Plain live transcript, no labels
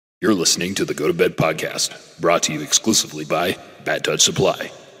You're listening to the Go to Bed podcast, brought to you exclusively by Bad Touch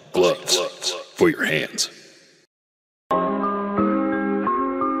Supply. Gloves for your hands. Go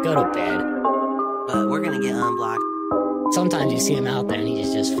to bed. But we're gonna get unblocked. Sometimes you see him out there and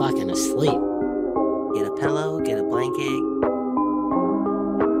he's just fucking asleep. Get a pillow, get a blanket.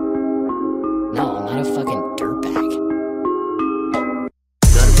 No, I'm not a fucking dirtbag.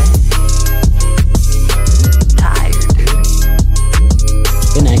 Go to bed. Tired, dude.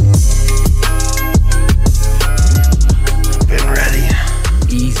 Good night. Been ready.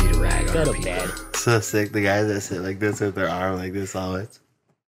 Easy to rag on. Go to bed. So sick. The guys that sit like this with their arm like this always.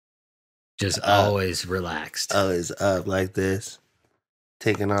 Just always relaxed. Always up like this.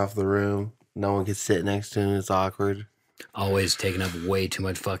 Taking off the room. No one can sit next to him. It's awkward. Always taking up way too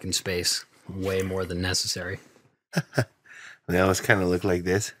much fucking space. Way more than necessary. They always kind of look like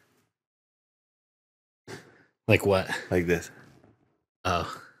this. Like what? Like this.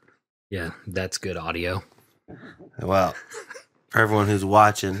 Oh, yeah, that's good audio. Well, for everyone who's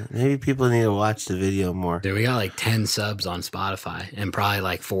watching, maybe people need to watch the video more. Dude, we got like 10 subs on Spotify, and probably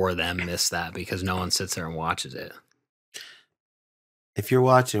like 4 of them missed that because no one sits there and watches it. If you're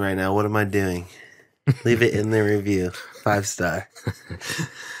watching right now, what am I doing? Leave it in the review. 5-star.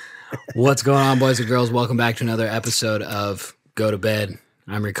 What's going on, boys and girls? Welcome back to another episode of Go to Bed.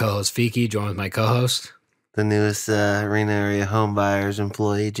 I'm your co-host, Fiki, joined with my co-host. The newest Reno area home buyers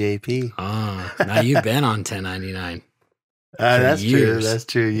employee, JP. Oh, now you've been on 1099. That's years. true. That's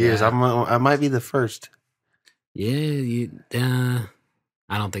true. Years. Yeah. I might be the first. Yeah,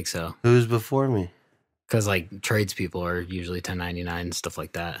 I don't think so. Who's before me? Because like tradespeople are usually 1099 and stuff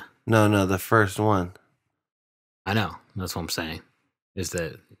like that. No, the first one. I know. That's what I'm saying. Is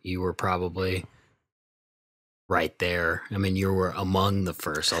that you were probably right there. I mean, you were among the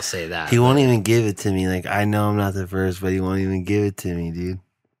first. I'll say that. He won't even give it to me. Like, I know I'm not the first, but he won't even give it to me, dude.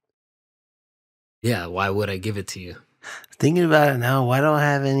 Yeah, why would I give it to you? Thinking about it now, why don't I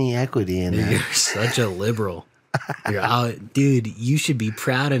have any equity in Dude, that? you're such a liberal. You're out, dude, you should be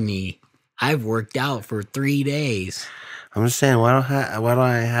proud of me. I've worked out for 3 days. I'm just saying, why don't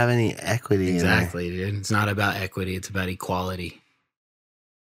I have any equity Exactly, dude. It's not about equity. It's about equality. in there?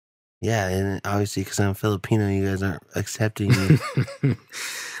 Yeah, and obviously because I'm Filipino, you guys aren't accepting me.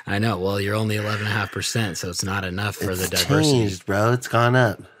 I know. Well, you're only 11.5%, so it's not enough for the It's diversity. changed, bro. It's gone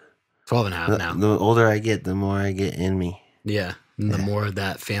up. 12.5 now. The older I get, the more I get in me. Yeah. And the more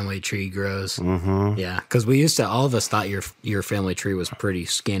that family tree grows. Mm-hmm. Yeah. Because we used to, all of us thought your family tree was pretty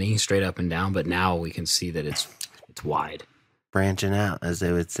skinny, straight up and down, but now we can see that it's wide. Branching out, as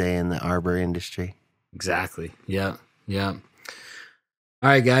they would say in the arbor industry. Exactly. Yeah. Yeah. All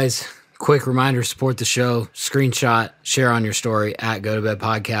right, guys. Quick reminder, support the show. Screenshot, share on your story at Go to Bed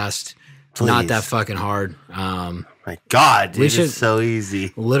Podcast. Please. Not that fucking hard. My God, dude, it's so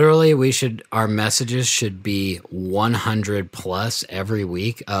easy. Literally, our messages should be 100 plus every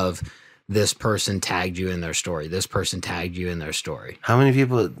week of this person tagged you in their story. This person tagged you in their story. How many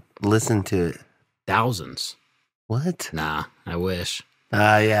people listen to it? Thousands. What? Nah, I wish.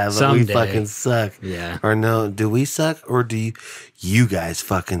 Yeah, but Someday. we fucking suck. Yeah. Or no, do we suck or do you guys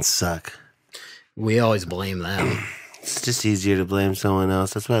fucking suck? We always blame them. It's just easier to blame someone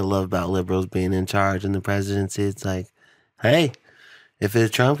else. That's what I love about liberals being in charge in the presidency. It's like, hey,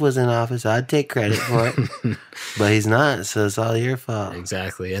 if Trump was in office, I'd take credit for it. But he's not, so it's all your fault.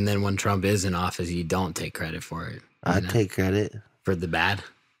 Exactly. And then when Trump is in office, you don't take credit for it. I'd take credit. For the bad?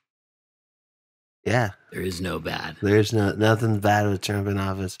 Yeah. There is no bad. There's nothing bad with Trump in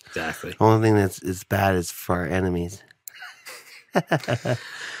office. Exactly. Only thing is bad is for our enemies.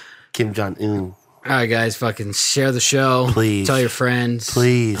 Kim Jong-un. All right, guys, fucking share the show. Please. Tell your friends.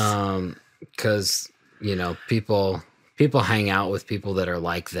 Please. Because, people hang out with people that are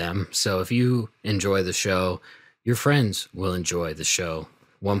like them. So if you enjoy the show, your friends will enjoy the show.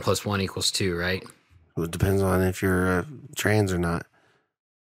 1 + 1 = 2, right? Well, it depends on if you're trans or not.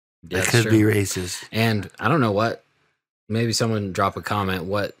 That That's could true. be racist. And I don't know what, maybe someone drop a comment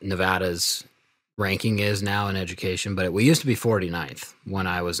what Nevada's ranking is now in education, but we used to be 49th when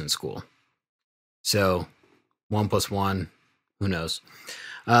I was in school. So 1 + 1, who knows?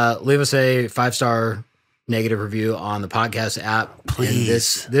 Leave us a 5-star negative review on the podcast app.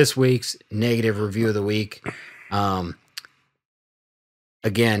 Please. And this week's negative review of the week.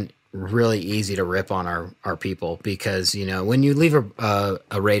 Again, really easy to rip on our people because, when you leave a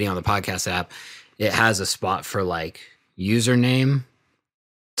rating on the podcast app, it has a spot for like username,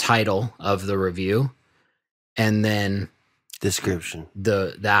 title of the review, and then description,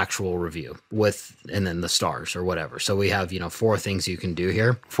 the actual review and then the stars or whatever. So we have, 4 things you can do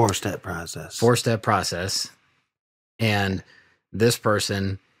here. 4-step process. And this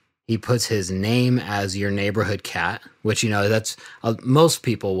person He puts his name as your neighborhood cat, which, that's most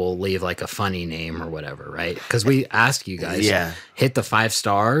people will leave like a funny name or whatever, right? Because we ask you guys, hit the 5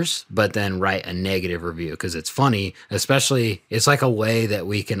 stars, but then write a negative review because it's funny. Especially, it's like a way that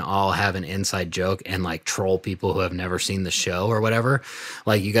we can all have an inside joke and like troll people who have never seen the show or whatever.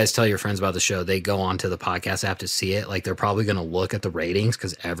 Like you guys tell your friends about the show, they go onto the podcast app to see it. Like they're probably going to look at the ratings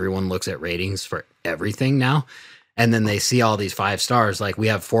because everyone looks at ratings for everything now. And then they see all these 5 stars, like we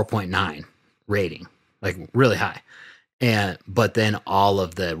have 4.9 rating, like really high. But then all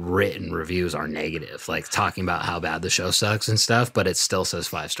of the written reviews are negative, like talking about how bad the show sucks and stuff, but it still says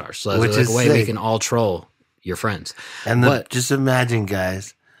 5 stars. So it's like a way we can all troll your friends. And just imagine,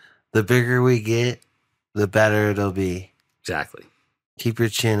 guys, the bigger we get, the better it'll be. Exactly. Keep your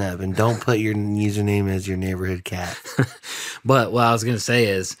chin up and don't put your username as your neighborhood cat. But what I was going to say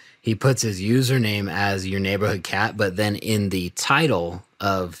is he puts his username as your neighborhood cat, but then in the title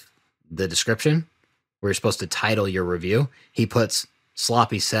of the description, where you're supposed to title your review, he puts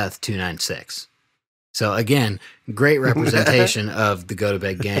Sloppy Seth 296. So again, great representation of the Go to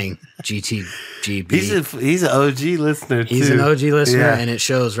Bed Gang, GTGB. He's an OG listener too. He's an OG listener, and it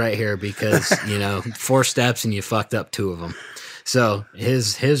shows right here because 4 steps and you fucked up 2 of them. So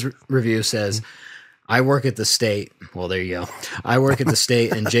his review says, I work at the state. Well, there you go. I work at the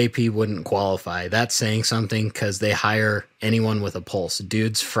state and JP wouldn't qualify. That's saying something because they hire anyone with a pulse.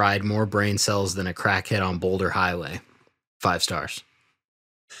 Dude's fried more brain cells than a crackhead on Boulder Highway. 5 stars.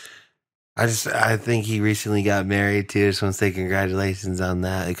 I think he recently got married too. Just want to say congratulations on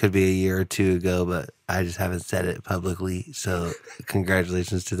that. It could be a year or 2 ago, but I just haven't said it publicly. So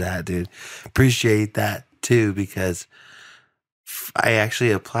congratulations to that, dude. Appreciate that too, because I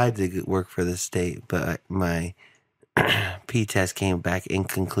actually applied to work for the state, but my P test came back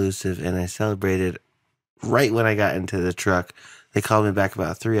inconclusive, and I celebrated right when I got into the truck. They called me back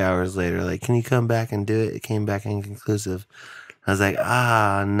about 3 hours later, like, can you come back and do it? It came back inconclusive. I was like,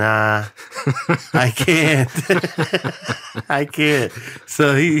 nah, I can't. I can't.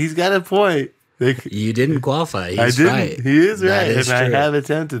 So he's got a point. You didn't qualify. I didn't. Right. He is right. Is and true. I have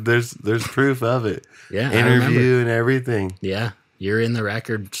attempted. There's proof of it. Yeah. Interview and everything. Yeah. You're in the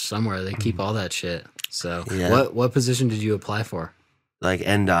record somewhere. They keep all that shit. So what position did you apply for? Like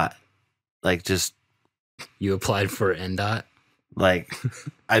NDOT. Like just. You applied for NDOT? Like,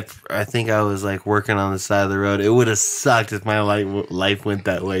 I think I was like working on the side of the road. It would have sucked if my life went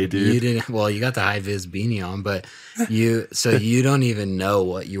that way, dude. You didn't. Well, you got the high vis beanie on, but you don't even know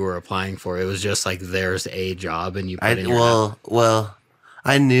what you were applying for. It was just like there's a job, and you put in your well,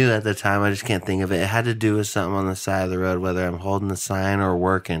 I knew at the time. I just can't think of it. It had to do with something on the side of the road, whether I'm holding a sign or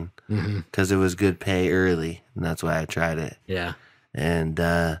working, because it was good pay early, and that's why I tried it. Yeah. And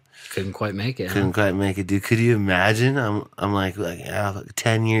couldn't quite make it. Couldn't quite make it, dude. Could you imagine? I'm like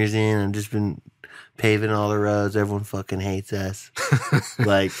 10 years in. I've just been paving all the roads. Everyone fucking hates us.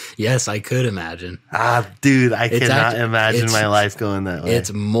 Like, yes, I could imagine. Dude, I cannot imagine my life going that way.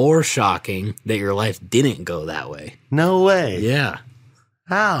 It's more shocking that your life didn't go that way. No way. Yeah.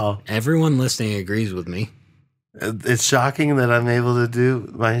 How? Everyone listening agrees with me. It's shocking that I'm able to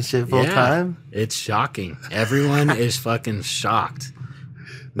do my shit full time. It's shocking. Everyone is fucking shocked.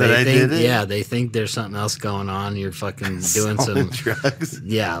 That I did it? Yeah, they think there's something else going on. You're fucking doing some drugs.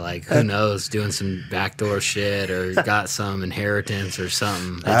 Yeah, like who knows, doing some backdoor shit or got some inheritance or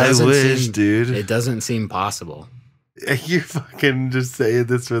something. I wish, dude. It doesn't seem possible. You're fucking just saying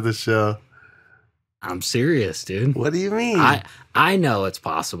this for the show. I'm serious, dude. What do you mean? I know it's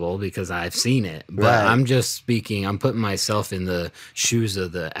possible because I've seen it, but right. I'm just speaking. I'm putting myself in the shoes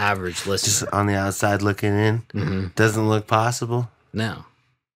of the average listener. Just on the outside looking in. Doesn't look possible. No.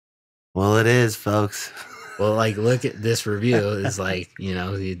 Well, it is, folks. Well, like, look at this review. It's like,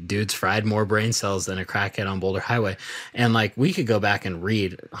 the dude's fried more brain cells than a crackhead on Boulder Highway. And like, we could go back and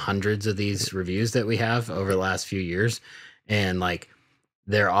read hundreds of these reviews that we have over the last few years. And like,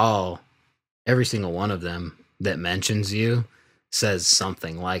 every single one of them that mentions you says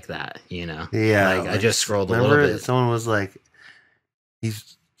something like that, Yeah. Like I just scrolled a little bit. Someone was like,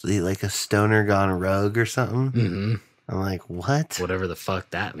 he's like a stoner gone rogue or something. Mm-hmm. I'm like, what? Whatever the fuck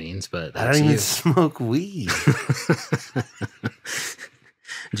that means, but that's I don't even smoke weed.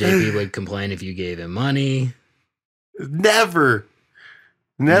 JP would complain if you gave him money. Never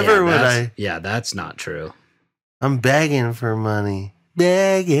would I. Yeah, that's not true. I'm begging for money.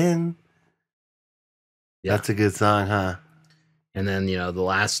 Begging. Yeah. That's a good song, huh? And then, the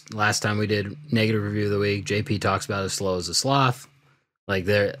last time we did negative review of the week, JP talks about as slow as a sloth. Like,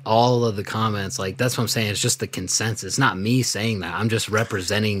 all of the comments, like, that's what I'm saying. It's just the consensus. It's not me saying that. I'm just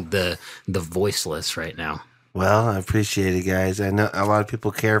representing the voiceless right now. Well, I appreciate it, guys. I know a lot of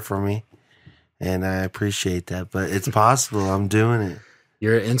people care for me, and I appreciate that. But it's possible. I'm doing it.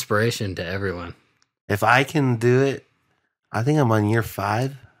 You're an inspiration to everyone. If I can do it, I think I'm on year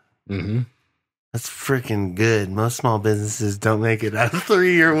 5. Mm-hmm. That's freaking good. Most small businesses don't make it out of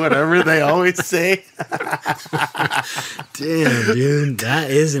 3 or whatever they always say. Damn, dude, that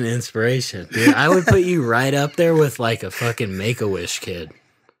is an inspiration. Dude, I would put you right up there with like a fucking Make-A-Wish kid.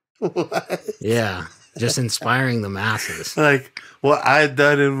 What? Yeah, just inspiring the masses. Like, what I've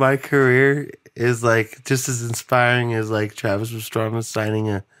done in my career is like just as inspiring as like Travis Pastrana signing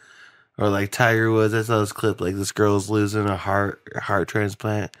or like Tiger Woods. I saw this clip, like this girl's losing a heart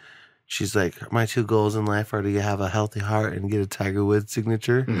transplant. She's like, my 2 goals in life are to have a healthy heart and get a Tiger Woods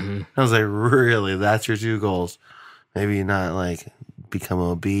signature. Mm-hmm. I was like, really? That's your 2 goals? Maybe not like become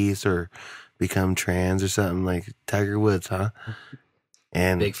obese or become trans or something, like Tiger Woods, huh?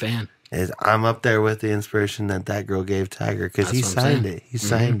 And Big fan. I'm up there with the inspiration that girl gave Tiger because he That's what I'm signed saying. it. He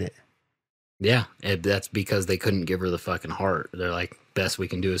signed it. Yeah, that's because they couldn't give her the fucking heart. They're like, best we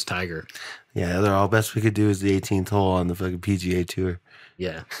can do is Tiger. Yeah, they're all best we could do is the 18th hole on the fucking PGA Tour.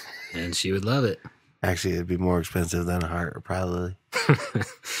 Yeah, and she would love it. Actually, it'd be more expensive than a heart, probably.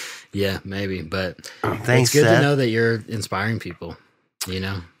 Yeah, maybe, but Thanks, it's good Seth. to know that you're inspiring people, you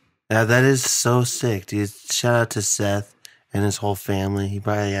know? Yeah, that is so sick, dude. Shout out to Seth and his whole family. He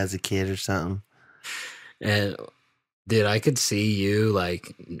probably has a kid or something. And dude, I could see you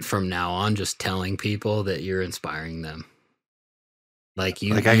like from now on just telling people that you're inspiring them. Like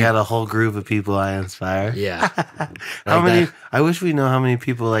you, Like I got a whole group of people I inspire. Yeah. How Like many? that. I wish we know how many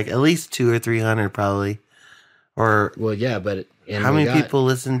people. Like at least 200 or 300, probably. Or Well, yeah, but and how we many got- people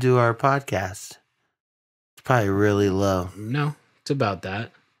listen to our podcast? It's probably really low. No, it's about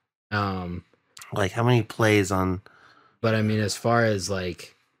that. Like how many plays on? But I mean, as far as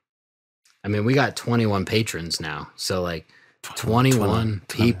like, I mean, we got 21 patrons now, so like 21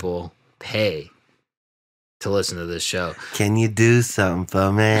 people pay to listen to this show. Can you do something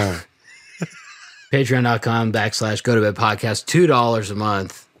for me? Patreon.com/go to bed podcast, $2 a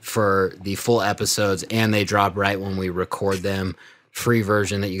month for the full episodes, and they drop right when we record them. Free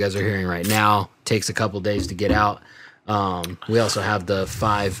version that you guys are hearing right now takes a couple days to get out. We also have the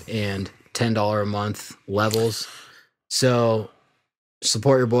 $5 and $10 a month levels. So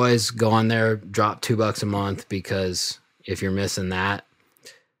support your boys. Go on there, drop $2 a month, because if you're missing that,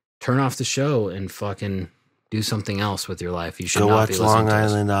 turn off the show and fucking do something else with your life. You should Go not watch be listening Long to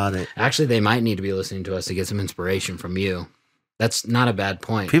us. Island Audit. Actually, they might need to be listening to us to get some inspiration from you. That's not a bad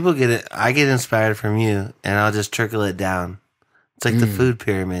point. People get it. I get inspired from you, and I'll just trickle it down. It's like the food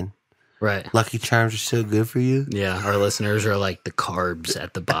pyramid. Right. Lucky Charms are so good for you. Yeah, our listeners are like the carbs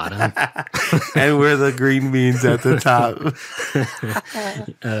at the bottom. And we're the green beans at the top.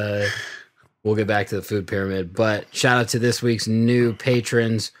 We'll get back to the food pyramid, but shout out to this week's new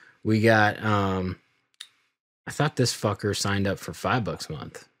patrons. We got I thought this fucker signed up for $5 a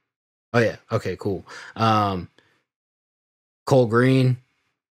month. Oh yeah, okay, cool. Cole Green,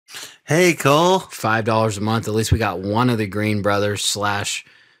 Hey, Cole. $5 a month. At least we got one of the Green brothers /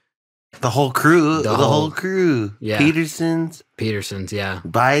 The whole crew. The The whole whole- crew. Yeah. Petersons, Petersons, yeah.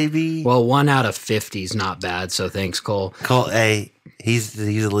 Bybee. Well, 1 out of 50 is not bad, so thanks, Cole. Cole, hey, he's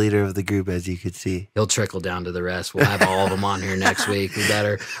the leader of the group, as you could see. He'll trickle down to the rest. We'll have all of them on here next week. We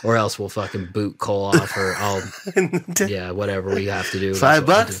better, or else we'll fucking boot Cole off, or I'll, yeah, whatever we have to do. that's what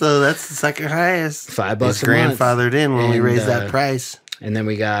we'll $5 do. though. That's the second highest. $5 It's a month. grandfathered in when we And, raised that price. And then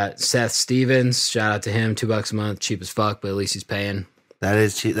we got Seth Stevens. Shout out to him. $2 a month, cheap as fuck, but at least he's paying. That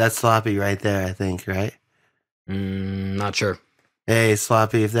is cheap. That's Sloppy right there, I think, right? Not sure. Hey,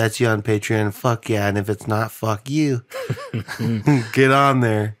 Sloppy, if that's you on Patreon, fuck yeah. And if it's not, fuck you. Get on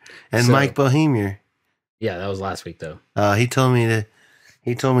there. And So- Mike Bohemian. Yeah, that was last week though. He told me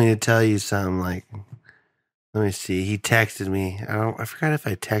to tell you something. Like, let me see. He texted me. I forgot if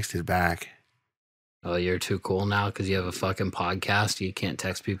I texted back. Oh, you're too cool now because you have a fucking podcast. You can't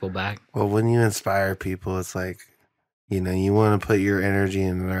text people back. Well, when you inspire people, it's like, you want to put your energy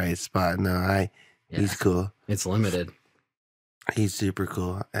in the right spot. No, he's cool. It's limited. He's super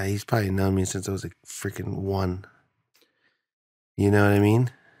cool. He's probably known me since I was like freaking 1. You know what I mean?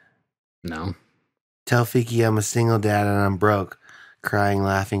 No. Tell Fiki I'm a single dad and I'm broke. Crying,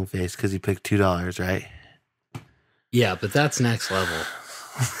 laughing face because he picked $2, right? Yeah, but that's next level.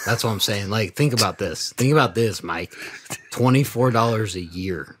 That's what I'm saying. Like, think about this. Think about this, Mike. $24 a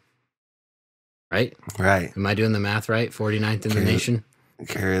year. Right? Right. Am I doing the math right? 49th in the Okay. nation?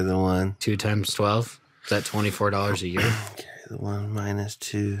 Carry the 1. 2 times 12? Is that $24 a year? Carry the 1 minus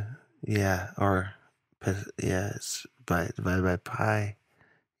 2. Yeah. Or, yeah, it's divided by pi.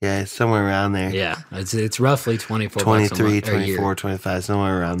 Yeah, somewhere around there. Yeah, it's roughly 24 23, bucks a month, a year. 24, 25,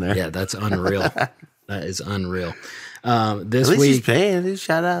 somewhere around there. Yeah, that's unreal. That is unreal. This At least week, he's paying. Dude.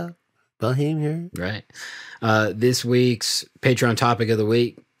 Shout out Bohem here. right? This week's Patreon topic of the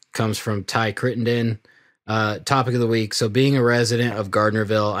week comes from Ty Crittenden. Topic of the week. So, being a resident of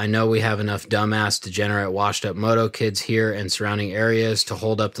Gardnerville, I know we have enough dumbass, degenerate, washed up moto kids here and surrounding areas to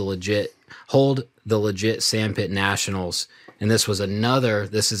hold the legit Sandpit Nationals. And this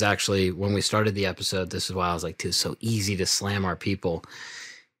is actually when we started the episode. This is why I was like, dude, it's so easy to slam our people.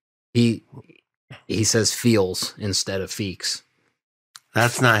 He says feels instead of feeks.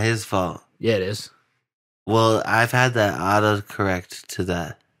 That's not his fault. Yeah, it is. Well, I've had that autocorrect to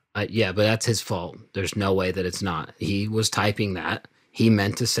that. Yeah, but that's his fault. There's no way that it's not. He was typing that. He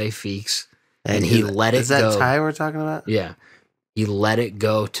meant to say feeks, and he let it go. Is that Ty we're talking about? Yeah. He let it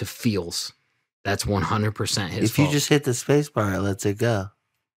go to feels. That's 100% his fault. If you just hit the space bar, it lets it go.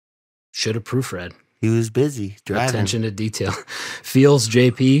 Should have proofread. He was busy driving. Attention to detail. Feels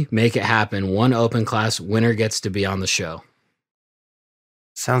JP, make it happen. One open class winner gets to be on the show.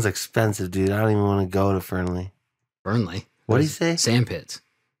 Sounds expensive, dude. I don't even want to go to Fernley. Burnley. What do you say? Sandpits.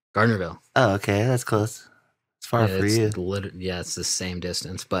 Gardnerville. Oh, okay. That's close. It's far for you. It's the same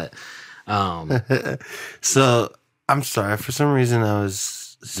distance, but so I'm sorry. For some reason,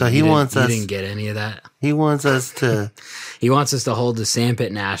 he wants us. You didn't get any of that. He wants us to. He wants us to hold the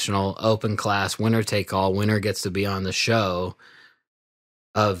Sandpit National open class, winner take all. Winner gets to be on the show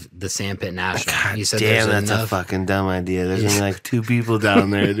of the Sandpit National. God He said, damn, there's that's a fucking dumb idea. There's only like 2 people down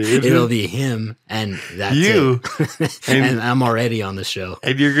there, dude. It'll be him and that's you. it. and I'm already on the show.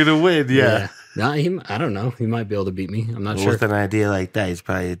 And you're gonna win, yeah. No, I don't know. He might be able to beat me. I'm not sure. With an idea like that, he's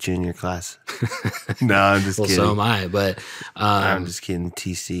probably a junior class. No, I'm just kidding. So am I. But I'm just kidding.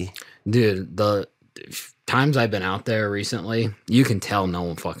 TC, dude. The times I've been out there recently, you can tell no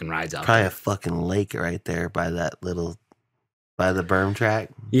one fucking rides out probably there. A fucking lake right there by the berm track.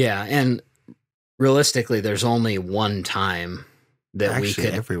 Yeah, and realistically, there's only one time that we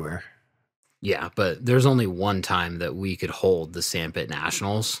could everywhere. Yeah, but there's only one time that we could hold the Sandpit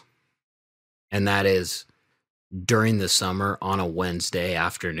Nationals. And that is during the summer on a Wednesday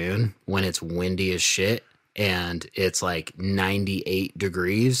afternoon when it's windy as shit and it's like 98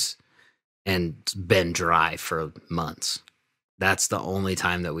 degrees and it's been dry for months. That's the only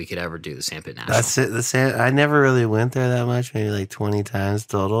time that we could ever do the Sandpit National. That's it. I never really went there that much, maybe like 20 times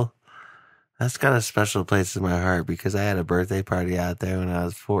total. That's got a special place in my heart because I had a birthday party out there when I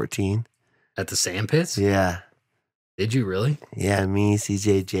was 14. At the Sandpits? Yeah. Did you really? Yeah, me,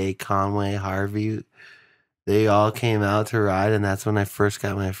 CJJ, Conway, Harvey, they all came out to ride, and that's when I first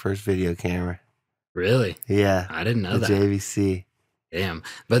got my first video camera. Really? Yeah. I didn't know the that. JVC. Damn.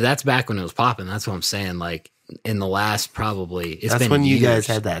 But that's back when it was popping. That's what I'm saying. Like, in the last probably... That's when you guys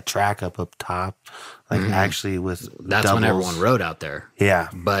had that track up top, like actually with That's doubles. when everyone rode out there. Yeah.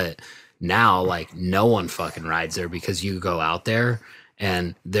 But now, like, no one fucking rides there because you go out there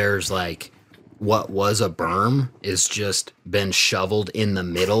and there's like... What was a berm is just been shoveled in the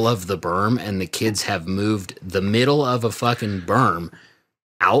middle of the berm, and the kids have moved the middle of a fucking berm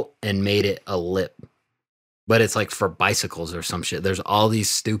out and made it a lip. But it's like for bicycles or some shit. There's all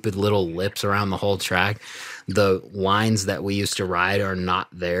these stupid little lips around the whole track. The lines that we used to ride are not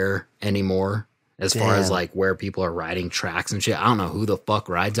there anymore as far as like where people are riding tracks and shit. I don't know who the fuck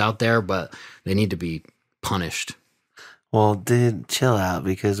rides out there, but they need to be punished. Well, dude, chill out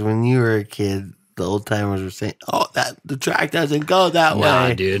because when you were a kid, the old timers were saying, "Oh, the track doesn't go that way."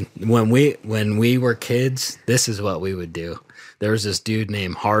 Nah, dude. When we were kids, this is what we would do. There was this dude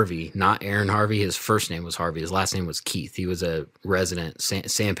named Harvey, not Aaron Harvey. His first name was Harvey. His last name was Keith. He was a resident,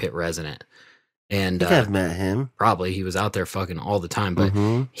 Sandpit resident. And I think I've met him. Probably. He was out there fucking all the time. But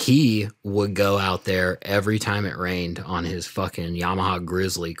he would go out there every time it rained on his fucking Yamaha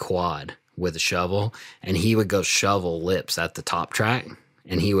Grizzly quad with a shovel. And he would go shovel lips at the top track.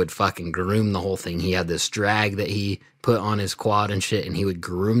 And he would fucking groom the whole thing. He had this drag that he put on his quad and shit. And he would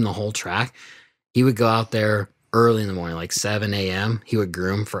groom the whole track. He would go out there early in the morning, like 7 a.m. He would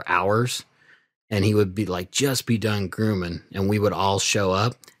groom for hours. And he would be like, just be done grooming. And we would all show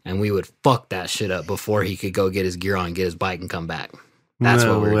up. And we would fuck that shit up before he could go get his gear on, get his bike, and come back. That's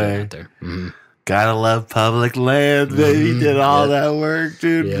what we were doing out there. Mm-hmm. Gotta love public land. He did all that work,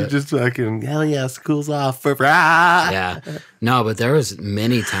 dude. You just fucking, hell yeah, school's off. Yeah. No, but there was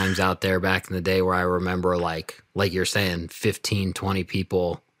many times out there back in the day where I remember, like you're saying, 15, 20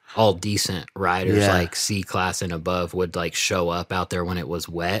 people, all decent riders, like C-class and above, would like show up out there when it was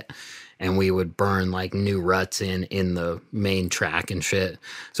wet. And we would burn like new ruts in the main track and shit.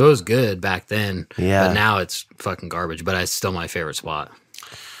 So it was good back then. Yeah. But now it's fucking garbage. But it's still my favorite spot.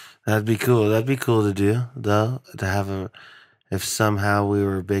 That'd be cool. That'd be cool to do, though. To have if somehow we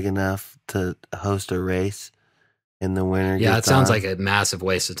were big enough to host a race and the winner. Yeah, it gets sounds on. like a massive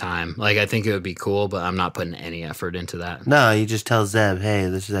waste of time. Like, I think it would be cool, but I'm not putting any effort into that. No, you just tell Zeb, hey,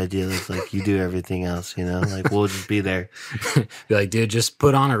 this idea looks like you do everything else, Like, we'll just be there. Be like, dude, just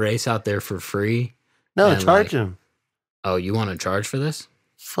put on a race out there for free. No, And, charge like, him. Oh, you want to charge for this?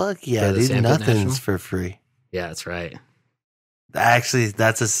 Fuck yeah, For the dude. Sandpit Nothing's National? for free. Yeah, that's right. Actually,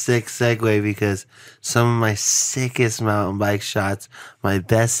 that's a sick segue because some of my sickest mountain bike shots, my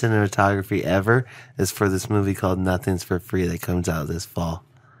best cinematography ever, is for this movie called Nothing's for Free that comes out this fall.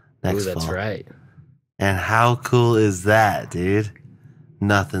 Next Ooh, that's fall. right. And how cool is that, dude?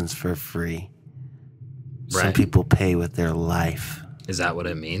 Nothing's for free. Some Right. people pay with their life. Is that what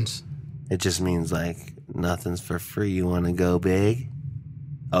it means? It just means like nothing's for free. You want to go big?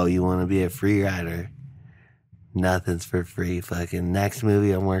 Oh, you want to be a free rider? Nothing's for free. Fucking next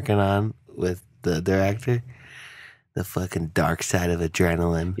movie I'm working on with the director, The fucking Dark Side of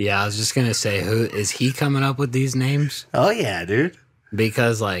Adrenaline. Yeah, I was just gonna say, who is he coming up with these names? Oh yeah, dude.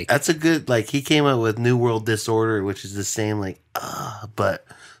 Because like, That's a good, like, he came up with New World Disorder, which is the same, like, but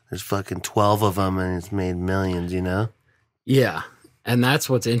there's fucking 12 of them and it's made millions, yeah, and that's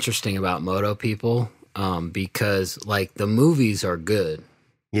what's interesting about moto people, because like the movies are good.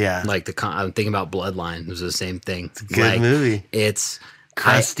 Yeah. Like I'm thinking about Bloodline. It was the same thing. It's a good movie. It's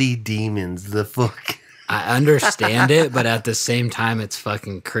Crusty Demons, the fuck. I understand it, but at the same time, it's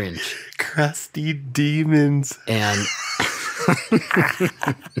fucking cringe. Crusty Demons.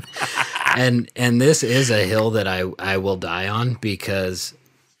 And and this is a hill that I will die on, because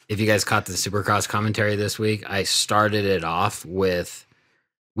if you guys caught the Supercross commentary this week, I started it off with,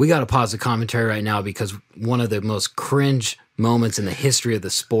 we got to pause the commentary right now because one of the most cringe moments in the history of the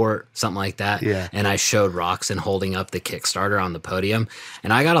sport, something like that. Yeah. And I showed Roxon holding up the Kickstarter on the podium.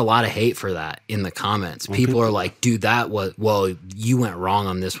 And I got a lot of hate for that in the comments. People are like, dude, that was, well, you went wrong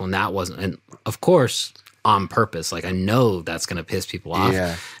on this one. That wasn't. And of course, on purpose. Like, I know that's going to piss people off.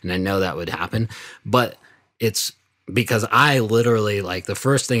 Yeah. And I know that would happen. But it's because I literally, like, the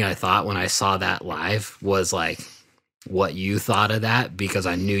first thing I thought when I saw that live was like, what you thought of that, because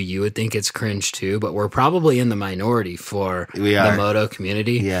I knew you would think it's cringe too, but we're probably in the minority for We the are. moto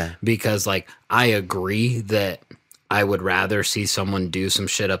community. Yeah. Because like, I agree that I would rather see someone do some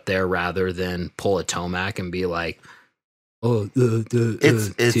shit up there rather than pull a Tomac and be like, oh,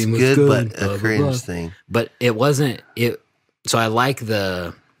 It's team was good, but blah, a blah, cringe blah. thing. But it wasn't it. So I like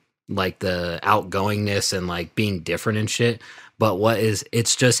the outgoingness and like being different and shit. But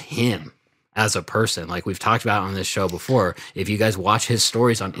it's just him as a person. Like we've talked about on this show before. If you guys watch his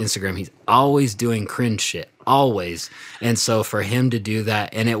stories on Instagram, he's always doing cringe shit. Always. And so for him to do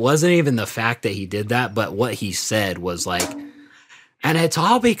that, and it wasn't even the fact that he did that, but what he said was like, and it's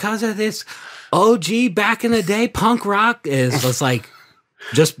all because of this OG back in the day punk rock was like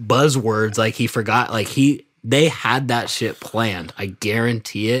just buzzwords. Like he forgot, like they had that shit planned. I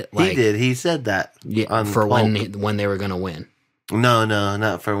guarantee it. Like He did. He said that. yeah, on for Pulp. when they were going to win. No,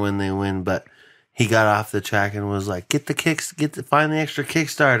 not for when they win, but he got off the track and was like, find the extra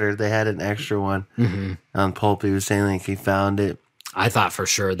Kickstarter. They had an extra one on Pulp. He was saying like he found it. I thought for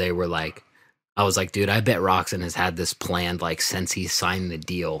sure they were like, I was like, dude, I bet Roxon has had this planned like since he signed the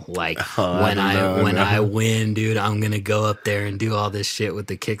deal. Like when I win, dude, I'm gonna go up there and do all this shit with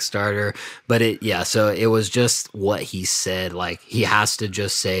the Kickstarter. But so it was just what he said. Like he has to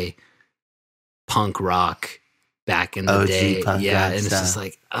just say punk rock back in the OG day. punk Yeah, rock and it's style. just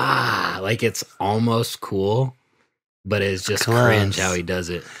like like it's almost cool, but it's just Close. cringe how he does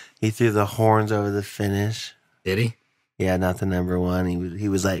it. He threw the horns over the finish. Did he? Yeah, not the number one. He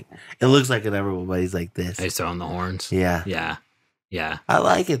was like, it looks like a number one, but he's like this. He's throwing the horns. Yeah. Yeah. I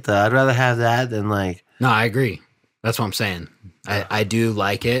like it though. I'd rather have that than like, No, I agree. That's what I'm saying. I do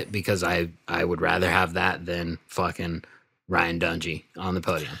like it because I would rather have that than fucking Ryan Dungey on the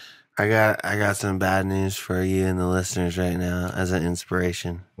podium. I got some bad news for you and the listeners right now as an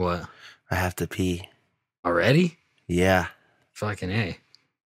inspiration. What? I have to pee. Already? Yeah. Fucking A.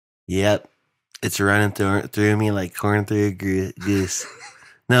 Yep. It's running through me like corn through a goose.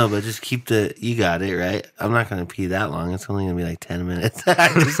 No, but just you got it, right? I'm not going to pee that long. It's only going to be like 10 minutes.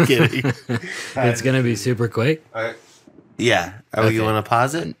 I'm just kidding. It's going to be super quick? Yeah. Oh, Okay. you want to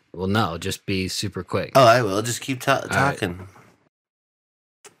pause it? Well, no, just be super quick. Oh, I will. Just keep talking.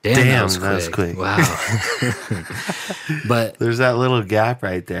 Damn, that was quick. Wow. But, There's that little gap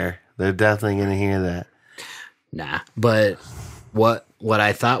right there. They're definitely going to hear that. nah. But what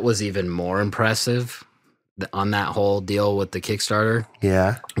I thought was even more impressive on that whole deal with the Kickstarter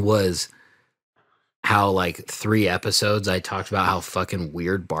Yeah. was how like 3 episodes I talked about how fucking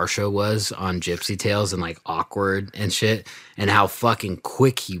weird Barsha was on Gypsy Tales and like awkward and shit, and how fucking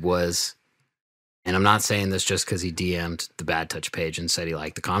quick he was. And I'm not saying this just because he DM'd the Bad Touch page and said he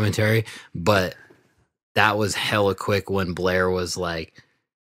liked the commentary, but that was hella quick when Blair was like,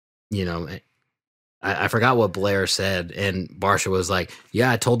 you know, I forgot what Blair said, and Barsha was like,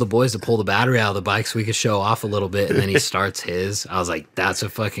 yeah, I told the boys to pull the battery out of the bike so we could show off a little bit, and then he starts his. I was like, that's a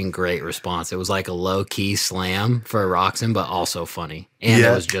fucking great response. It was like a low-key slam for Roxon, but also funny. And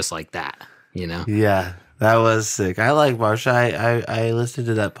it was just like that, you know? Yeah, that was sick. I like Barsha. I listened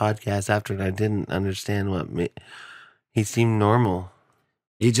to that podcast after, and I didn't understand he seemed normal.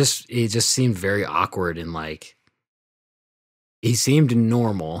 He just seemed very awkward and like, he seemed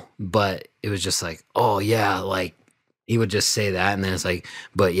normal, but it was just like, oh yeah, like he would just say that, and then it's like,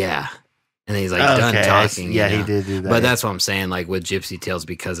 but yeah, and then he's like done talking. Yeah, he did do that. But that's what I'm saying. Like with Gypsy Tales,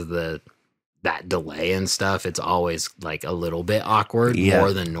 because of that delay and stuff, it's always like a little bit awkward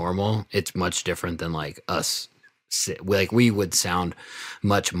more than normal. It's much different than like us. Like we would sound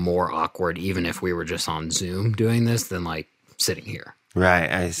much more awkward even if we were just on Zoom doing this than like sitting here.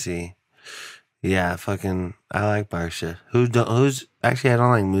 Right, I see. Yeah, fucking, I like Barsha. Who's actually, I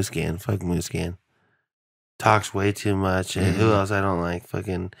don't like Muscan. Fuck Muscan. Talks way too much. And who else I don't like?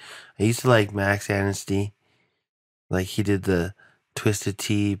 Fucking, I used to like Max Amnesty. Like he did the Twisted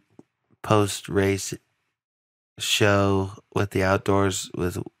Tea post race show with the outdoors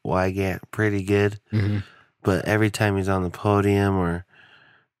with Wygant. Pretty good. Mm-hmm. But every time he's on the podium or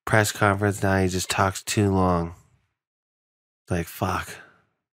press conference now, he just talks too long. It's like, fuck.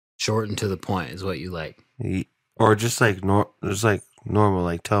 Short and to the point is what you like. Or just like normal,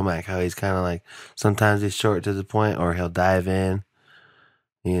 like Tomac, how he's kind of like, sometimes he's short to the point or he'll dive in,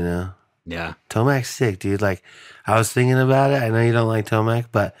 you know? Yeah. Tomac's sick, dude. Like, I was thinking about it. I know you don't like Tomac,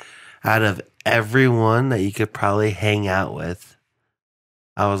 but out of everyone that you could probably hang out with,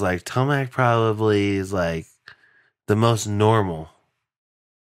 I was like, Tomac probably is like the most normal.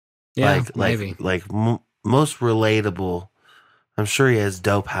 Yeah, maybe. Most relatable. I'm sure he has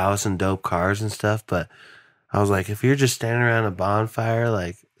dope house and dope cars and stuff, but I was like, if you're just standing around a bonfire,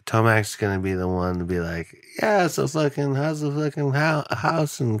 like, Tomac's going to be the one to be like, yeah, so fucking, how's the fucking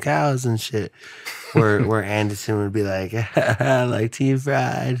house and cows and shit? Where Anderson would be like, like Team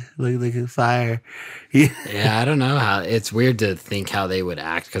Fried, look at fire. Yeah, I don't know how, it's weird to think how they would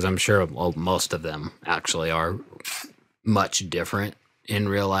act, because I'm sure most of them actually are much different in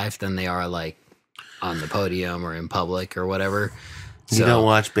real life than they are like on the podium or in public or whatever. You don't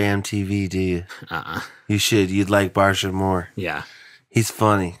watch BAM TV, do you? You should. You'd like Barsha more. Yeah. He's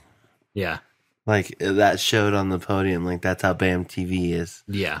funny. Yeah. Like, that showed on the podium. Like, that's how BAM TV is.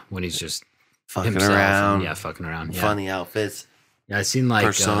 Yeah, when he's just fucking around. Fucking around. Yeah. Funny outfits. Yeah, I seen like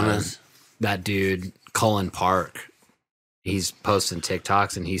personas. That dude, Cullen Park. He's posting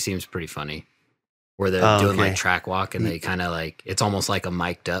TikToks and he seems pretty funny. Where they're doing like track walk and they kind of like, it's almost like a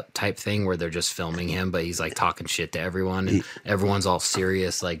mic'd up type thing where they're just filming him, but he's like talking shit to everyone and everyone's all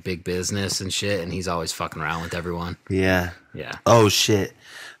serious, like big business and shit. And he's always fucking around with everyone. Yeah. Yeah. Oh shit.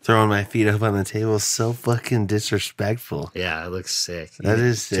 Throwing my feet up on the table is so fucking disrespectful. Yeah, it looks sick. That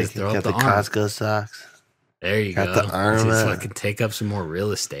is sick. Just throw got up the Costco socks. There you go. Got the arm. Just fucking take up some more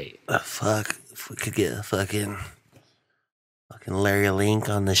real estate. Fuck. If we could get a fucking Larry Link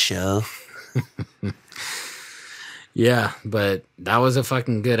on the show. Yeah, but that was a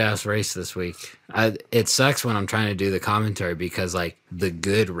fucking good ass race this week. It sucks when I'm trying to do the commentary because like the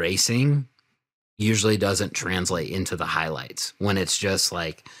good racing usually doesn't translate into the highlights when it's just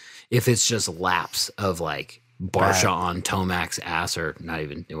like, if it's just laps of like Barsha on Tomac's ass, or not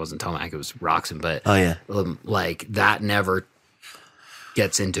even, it wasn't Tomac, it was Roxon, but like that never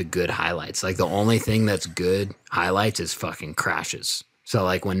gets into good highlights. Like the only thing that's good highlights is fucking crashes. So,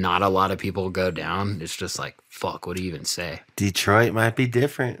 like, when not a lot of people go down, it's just like, fuck, what do you even say? Detroit might be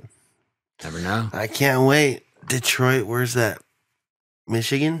different. Never know. I can't wait. Detroit, where's that?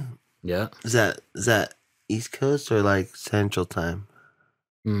 Michigan? Yeah. Is that East Coast or, like, Central Time?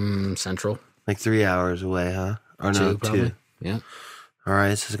 Central. Like 3 hours away, huh? Or no, 2. Yeah. All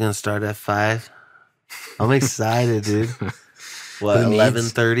right, so it's going to start at 5. I'm excited, dude. What,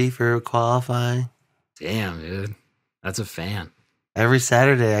 11:30 for qualifying? Damn, dude. That's a fan. Every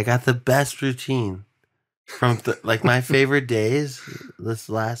Saturday, I got the best routine. From like my favorite days this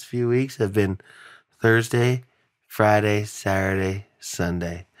last few weeks have been Thursday, Friday, Saturday,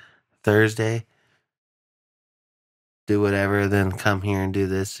 Sunday. Thursday, do whatever, then come here and do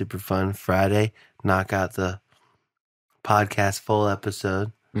this, super fun. Friday, knock out the podcast full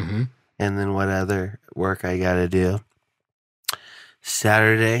episode, and then what other work I got to do.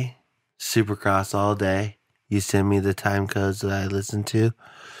 Saturday, Supercross all day. You send me the time codes that I listen to.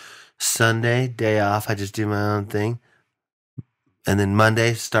 Sunday, day off, I just do my own thing. And then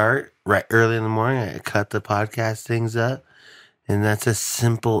Monday, start right early in the morning. I cut the podcast things up. And that's a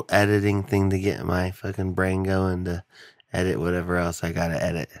simple editing thing to get my fucking brain going to edit whatever else I got to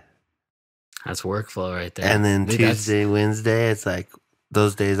edit. That's workflow right there. And then Dude, Tuesday, Wednesday, it's like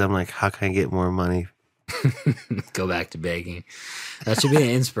those days I'm like, how can I get more money? go back to baking. That should be an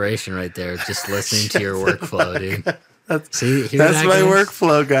inspiration right there. Just listening to your workflow, dude. That's guys? my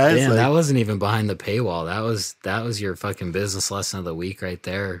workflow, guys. Damn, Like, that wasn't even behind the paywall. That was your fucking business lesson of the week right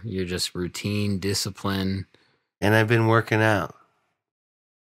there. You're just routine, discipline. and I've been working out.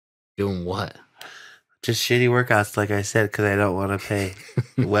 Doing what? Just shitty workouts, like I said, because I don't want to pay.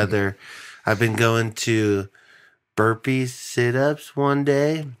 Whether I've been going to burpee sit-ups one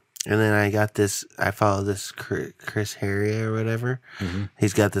day, and then I follow this Chris Harry or whatever. Mhm.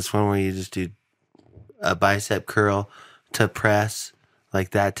 He's got this one where you just do a bicep curl to press,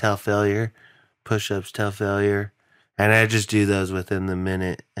 like that till failure, push-ups till failure. And I just do those within the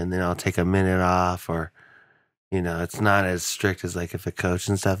minute, and then I'll take a minute off, or, it's not as strict as like if a coach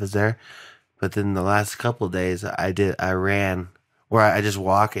and stuff is there. But then the last couple of days I ran, where I just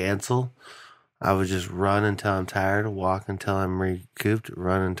walk Ansel. I would just run until I'm tired, walk until I'm recouped,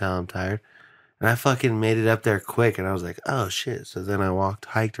 run until I'm tired. And I fucking made it up there quick, and I was like, oh shit. So then I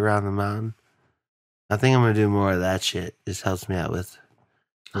hiked around the mountain. I think I'm going to do more of that shit. This helps me out with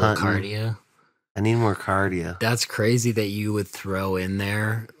A little hunting. cardio. I need more cardio. That's crazy that you would throw in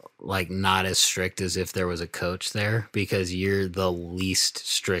there like not as strict as if there was a coach there, because you're the least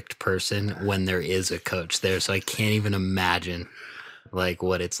strict person when there is a coach there. So I can't even imagine like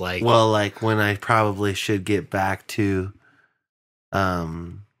what it's like. Well, like when I probably should get back to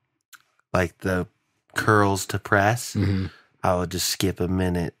like the curls to press, Mhm. I would just skip a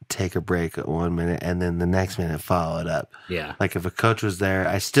minute, take a break at 1 minute, and then the next minute follow it up. Yeah. Like if a coach was there,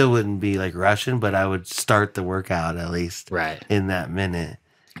 I still wouldn't be like rushing, but I would start the workout at least Right. in that minute.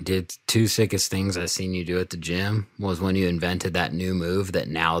 Dude, two sickest things I seen you do at the gym was when you invented that new move that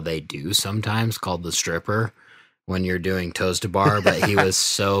now they do sometimes called the stripper when you're doing toes to bar, but he was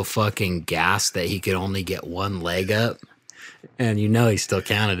so fucking gassed that he could only get one leg up. And he still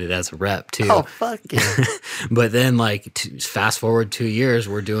counted it as a rep too. Oh, fuck yeah. But then like fast forward 2 years,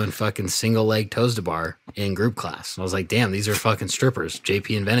 we're doing fucking single leg toes to bar in group class. I was like, damn, these are fucking strippers.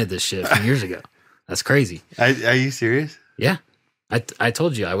 JP invented this shit a few years ago. That's crazy. Are you serious? Yeah. I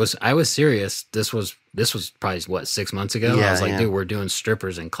told you I was serious. This was probably what 6 months ago. Yeah, I was like, yeah. dude, we're doing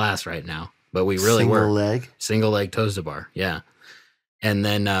strippers in class right now, but we really Single were leg? single leg toes to bar. Yeah, and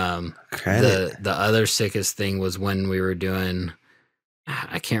then Credit. the other sickest thing was when we were doing.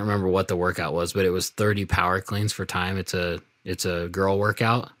 I can't remember what the workout was, but it was 30 power cleans for time. It's a girl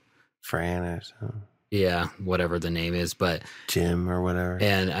workout. Fran or something. Yeah, whatever the name is, but Jim or whatever.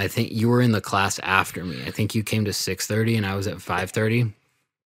 and I think you were in the class after me. I think you came to 6:30 and I was at 5:30.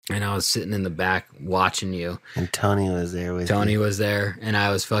 And I was sitting in the back watching you. And Tony was there with Tony you. was there, and I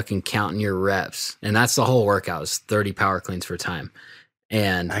was fucking counting your reps. And that's the whole workout, was 30 power cleans for time.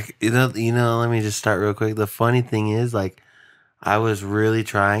 And Let me just start real quick. The funny thing is, like, I was really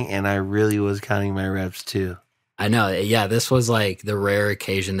trying, and I really was counting my reps too. I know, yeah, this was like the rare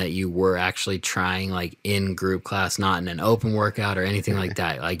occasion that you were actually trying, like in group class, not in an open workout or anything like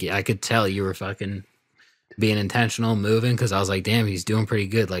that. Like, I could tell you were fucking being intentional, moving, because I was like, damn, he's doing pretty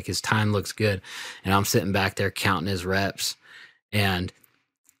good. Like, his time looks good. And I'm sitting back there counting his reps, and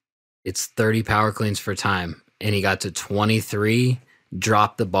it's 30 power cleans for time. And he got to 23,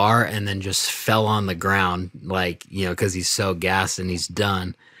 dropped the bar, and then just fell on the ground, like, because he's so gassed and he's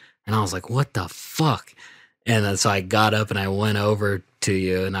done. And I was like, what the fuck? And then so I got up and I went over to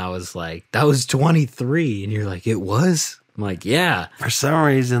you and I was like, that was 23. And you're like, it was? I'm like, yeah. For some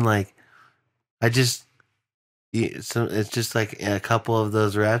reason, like, it's just like a couple of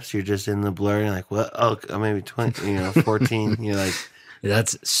those reps, you're just in the blur. You're like, what? Oh, maybe 20, 14. You're like,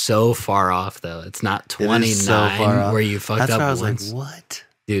 That's so far off, though. It's not It is so 29 far off. where you fucked that's up why I was once. like, what?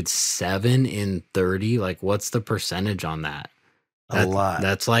 Dude, 7 in 30? Like, what's the percentage on that? A lot.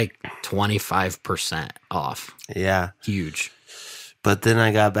 That's like 25% off. Yeah. Huge. But then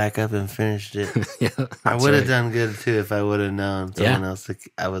I got back up and finished it. Yeah, I that's would have right. done good too if I would have known someone else.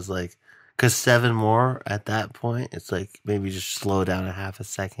 I was like, because 7 more at that point, it's like maybe just slow down a half a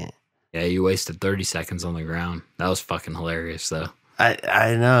second. Yeah, you wasted 30 seconds on the ground. That was fucking hilarious, though.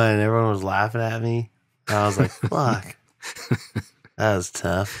 I know, and everyone was laughing at me. I was like, fuck. That was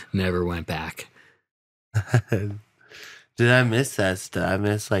tough. Never went back. Did I miss that stuff? I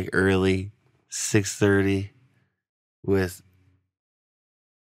missed like early 6:30 with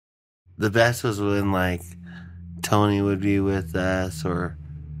the best was when like Tony would be with us, or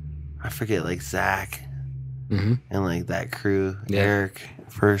I forget, like Zach Mm-hmm. and like that crew. Yeah. Eric,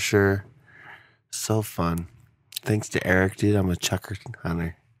 for sure. So fun. Thanks to Eric, dude, I'm a chucker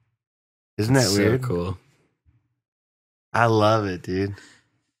hunter. Isn't that So weird? cool. I love it, dude.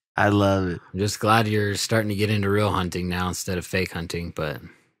 I love it. I'm just glad you're starting to get into real hunting now instead of fake hunting, but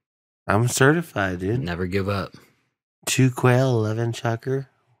I'm certified, dude. never give up. 2 quail, 11 chucker,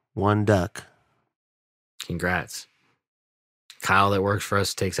 1 duck. Congrats. Kyle that works for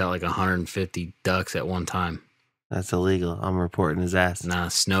us takes out like 150 ducks at one time. That's illegal. I'm reporting his ass. Nah,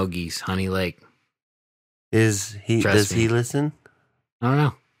 snow geese, Honey Lake. Is he? Trust Does me. he listen? I don't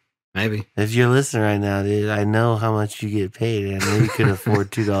know. Maybe. If you're listening right now, dude, I know how much you get paid, and I know you could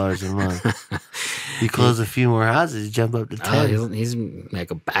afford $2 a month. You close a few more houses, you jump up to 10. Oh, he's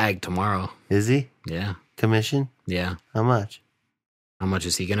make a bag tomorrow. Is he? Yeah. Commission? Yeah. How much? How much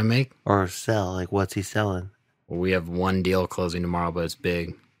is he going to make? Or sell? Like, what's he selling? Well, we have one deal closing tomorrow, but it's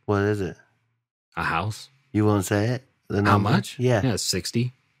big. What is it? A house. You won't say it? The How number? much? Yeah. Yeah,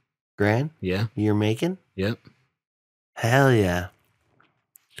 60. Grand? Yeah. You're making? Yep. Hell yeah.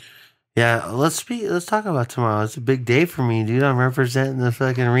 Yeah, let's talk about tomorrow. It's a big day for me, dude. I'm representing the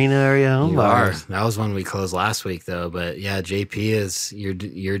fucking Reno area home You are. buyers. That was when we closed last week, though. But yeah, JP is you're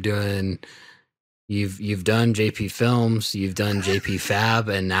doing. You've done JP Films, you've done JP Fab,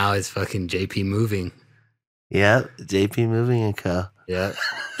 and now it's fucking JP Moving. Yep, JP Moving and Co. Yeah,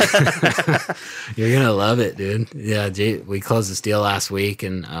 you're gonna love it, dude. Yeah, we closed this deal last week,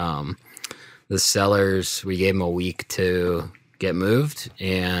 and the sellers, we gave them a week to get moved,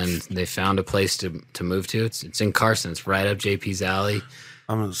 and they found a place to move to. It's in Carson. It's right up JP's alley.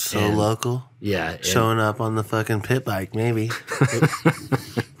 I'm so And- local. Yeah, and Showing up on the fucking pit bike, maybe.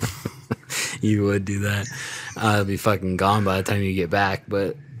 you would do that. It'll be fucking gone by the time you get back,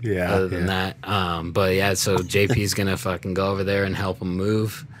 but. Yeah. Other than that, but yeah, so JP's gonna fucking go over there and help them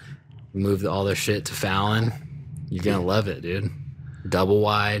move all their shit to Fallon. You're gonna love it, dude. Double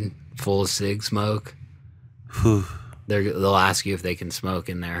wide, full of cig smoke. Whew. They'll ask you if they can smoke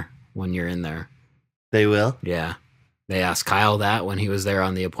in there when you're in there. They will? Yeah, they asked Kyle that when he was there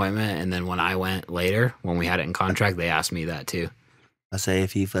on the appointment, and then when I went later, when we had it in contract, they asked me that too. I say,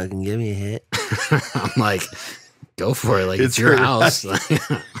 if you fucking give me a hit. I'm like, go for it, like it's It's your right. house.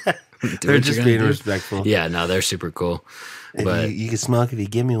 Do They're what just you're being gonna do. respectful. Yeah, no, they're super cool. If But you can smoke if you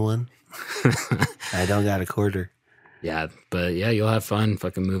give me one. I don't got a quarter. yeah, but yeah, you'll have fun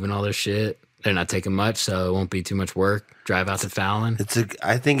fucking moving all their shit. They're not taking much, so it won't be too much work. Drive out to Fallon.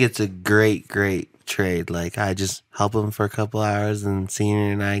 I think it's a great trade. Like, I just help them for a couple hours, and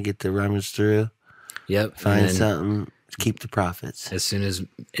Senior and I get to rummage through, Yep. find and then something, keep the profits. as soon as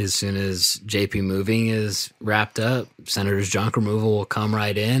JP Moving is wrapped up, Senator's Junk Removal will come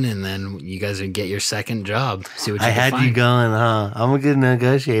right in, and then you guys will get your second job. See what you I can had find. you going, huh? I'm a good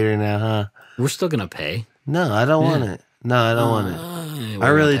negotiator now, huh? We're still gonna pay. No, I don't want Yeah. it. No, I don't want it. I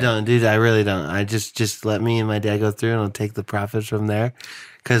really don't, dude. I really don't. I just let me and my dad go through, and I'll take the profits from there.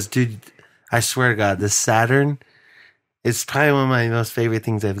 Because, dude, I swear to God, this Saturn is probably one of my most favorite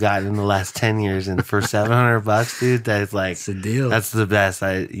things I've gotten in the last 10 years. And for $700, dude, that's like, It's a deal. that's the best.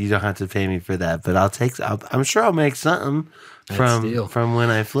 You don't have to pay me for that, but I'm sure I'll make something That's the deal. from when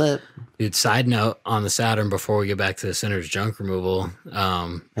I flip. Dude, side note on the Saturn before we get back to the Senator's Junk Removal.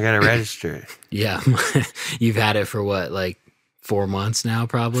 I got to register it. Yeah, you've had it for what, like 4 months now,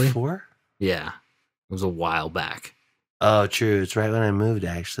 probably? 4? Yeah, it was a while back. Oh, true. It's right when I moved,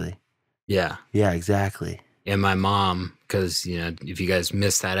 actually. Yeah. Yeah, exactly. And my mom, because if you guys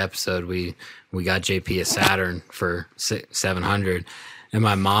missed that episode, we got JP a Saturn for $700, and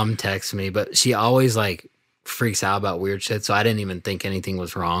my mom texts me, but she always like freaks out about weird shit, so I didn't even think anything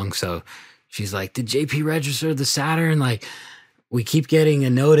was wrong. So she's like, "Did JP register the Saturn? Like, we keep getting a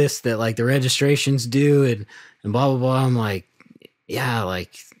notice that like the registration's due and blah blah blah." I'm like, "Yeah,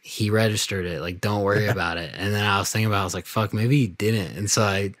 like." He registered it. Like, don't worry about it. And then I was thinking about it. I was like, fuck, maybe he didn't. And so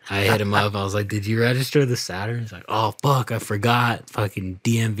I hit him up. I was like, did you register the Saturn? He's like, oh, fuck, I forgot. Fucking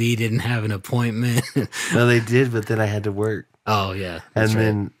DMV didn't have an appointment. No, they did, but then I had to work. Oh, yeah. And That's right.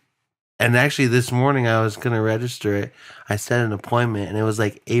 then, and actually this morning I was going to register it. I set an appointment and it was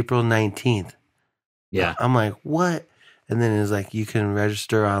like April 19th. Yeah. I'm like, what? And then it was like, you can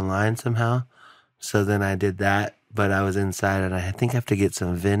register online somehow. So then I did that, but I was inside and I think I have to get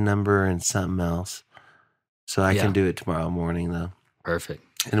some VIN number and something else. So I Yeah. can do it tomorrow morning though. Perfect.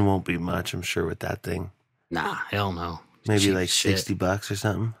 And it won't be much, I'm sure, with that thing. Nah, hell no. Maybe Cheap like shit. $60 or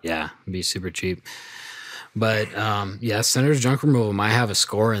something. Yeah, it'd be super cheap. But yeah, Senator's Junk Removal might have a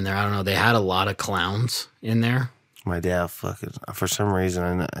score in there. I don't know. They had a lot of clowns in there. My dad fucking, for some reason,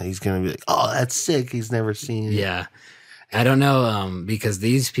 I know, he's going to be like, oh, that's sick. He's never seen it. Yeah. I don't know, because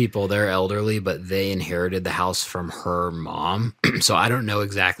these people, they're elderly, but they inherited the house from her mom. So I don't know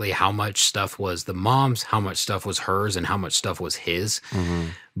exactly how much stuff was the mom's, how much stuff was hers, and how much stuff was his. Mm-hmm.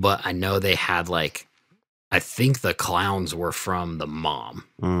 But I know they had I think the clowns were from the mom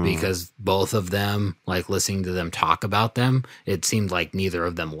because both of them, listening to them talk about them, it seemed like neither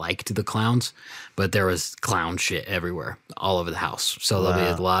of them liked the clowns, but there was clown shit everywhere, all over the house. So there'll be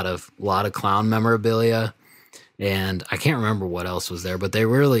a lot of clown memorabilia, and I can't remember what else was there, but they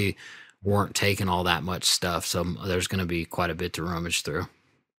really weren't taking all that much stuff. So there's going to be quite a bit to rummage through.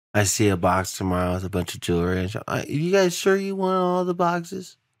 I see a box tomorrow with a bunch of jewelry. You guys sure you want all the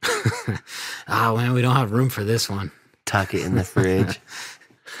boxes? Oh man, we don't have room for this one. Tuck it in the fridge.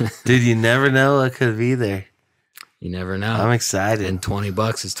 Dude, you never know what could be there. You never know. I'm excited. And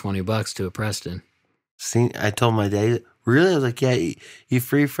 $20 is $20 to a Preston. See, I told my dad, really? I was like, yeah, you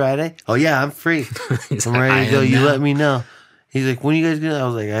free Friday? Oh yeah, I'm free. I'm ready to go. You let me know. He's like, when are you guys gonna? I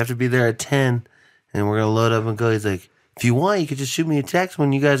was like, I have to be there at 10 and we're gonna load up and go. He's like, if you want, you could just shoot me a text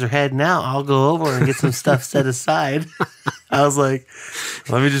when you guys are heading out. I'll go over and get some stuff set aside. I was like,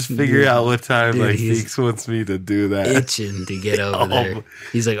 let me just figure out what time Feeks wants me to do that. Itching to get over there.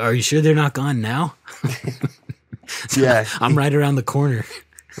 He's like, are you sure they're not gone now? Yeah. I'm right around the corner.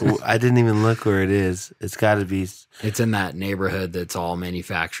 I didn't even look where it is. It's got to be. It's in that neighborhood that's all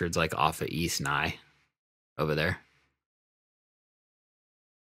manufactured, off of East Nye over there.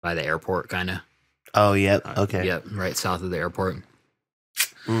 By the airport, kind of. Oh, yep. Okay. Yep, right south of the airport.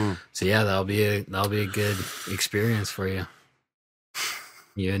 Mm. So yeah, that'll be a good experience for you.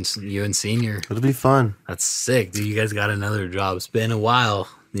 You and Senior. It'll be fun. That's sick, dude. You guys got another job. It's been a while.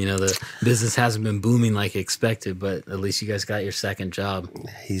 The business hasn't been booming like expected, but at least you guys got your second job.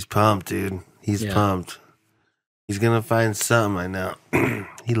 He's pumped, dude. He's pumped. He's gonna find something, I know.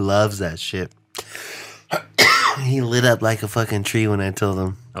 He loves that shit. He lit up like a fucking tree when I told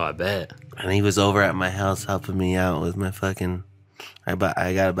him. Oh, I bet. And he was over at my house helping me out with my fucking... I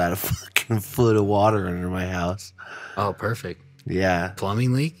got about a fucking foot of water under my house. Oh, perfect. Yeah.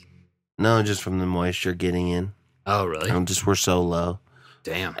 Plumbing leak? No, just from the moisture getting in. Oh, really? We're so low.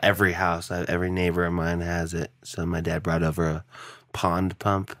 Damn. Every house, every neighbor of mine has it. So my dad brought over a pond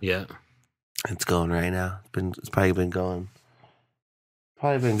pump. Yeah. It's going right now. It's probably been going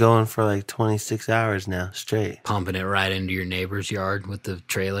for 26 hours now, straight. Pumping it right into your neighbor's yard with the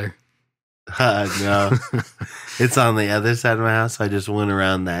trailer. No. It's on the other side of my house. So I just went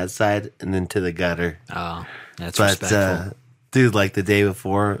around that side and then to the gutter. Oh, that's respectful. Dude, the day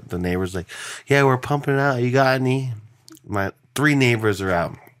before, the neighbor's like, yeah, we're pumping it out. You got any? My 3 neighbors are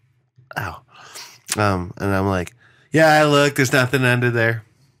out. Ow. And I'm like, yeah, I looked. There's nothing under there.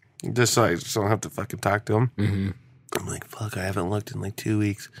 Just so I just don't have to fucking talk to them. Mm-hmm. I'm like, fuck, I haven't looked in 2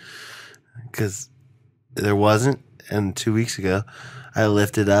 weeks. Because there wasn't. And 2 weeks ago, I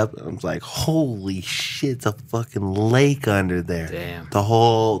lifted up. I was like, holy shit, it's a fucking lake under there. Damn. The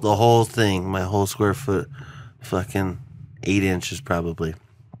whole thing, my whole square foot, fucking 8 inches probably.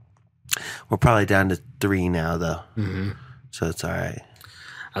 We're probably down to 3 now, though. Mm-hmm. So it's all right.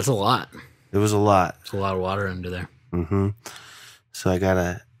 That's a lot. It was a lot. It's a lot of water under there. Mm-hmm. So I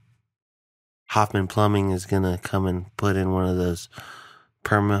got Hoffman Plumbing is going to come and put in one of those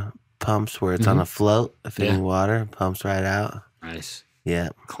perma pumps where it's on a float. If any water, pumps right out. Nice. Yeah.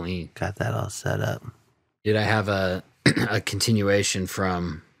 Clean. Got that all set up. Did I have a continuation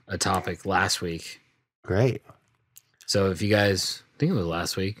from a topic last week? Great. So if you guys, I think it was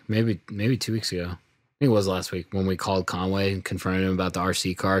last week, maybe 2 weeks ago. I think it was last week when we called Conway and confronted him about the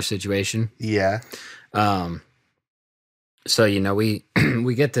RC car situation. Yeah. So, we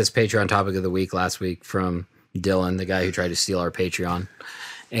get this Patreon topic of the week last week from Dylan, the guy who tried to steal our Patreon.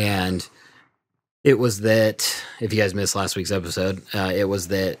 And it was that, if you guys missed last week's episode, it was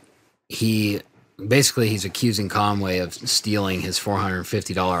that he's accusing Conway of stealing his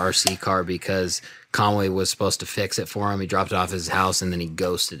 $450 RC car because Conway was supposed to fix it for him. He dropped it off at his house and then he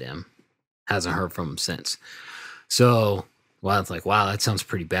ghosted him. Hasn't heard from him since. So, it's like, wow, that sounds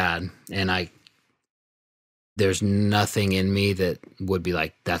pretty bad. And there's nothing in me that would be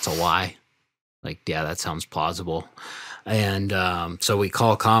like, that's a lie. Yeah, that sounds plausible. And so we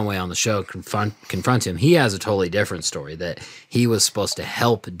call Conway on the show, confront him. He has a totally different story, that he was supposed to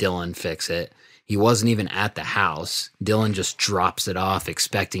help Dylan fix it. He wasn't even at the house. Dylan just drops it off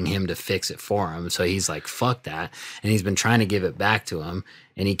expecting him to fix it for him. So he's like, fuck that. And he's been trying to give it back to him,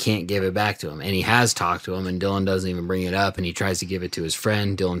 and he can't give it back to him. And he has talked to him, and Dylan doesn't even bring it up. And he tries to give it to his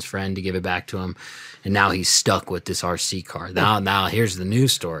friend, Dylan's friend, to give it back to him. And now he's stuck with this RC car. Now here's the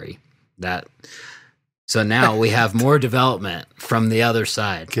news story. That So now we have more development from the other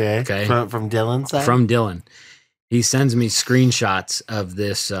side. Okay. From Dylan's side? From Dylan. He sends me screenshots of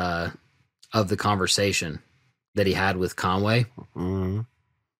this, of the conversation that he had with Conway. Mm-hmm.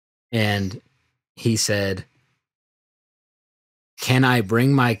 And he said, can I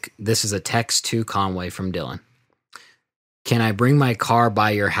bring this is a text to Conway from Dylan. Can I bring my car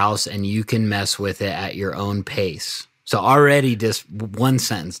by your house and you can mess with it at your own pace? So already one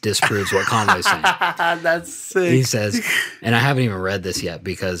sentence disproves what Conway's saying. That's sick. He says, and I haven't even read this yet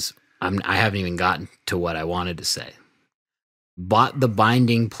because I haven't even gotten to what I wanted to say. Bought the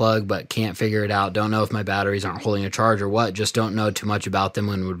binding plug, but can't figure it out. Don't know if my batteries aren't holding a charge or what. Just don't know too much about them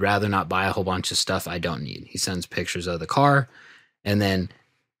and would rather not buy a whole bunch of stuff I don't need. He sends pictures of the car. And then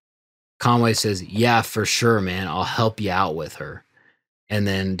Conway says, yeah, for sure, man. I'll help you out with her. And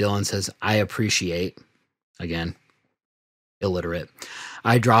then Dylan says, I appreciate, again, illiterate.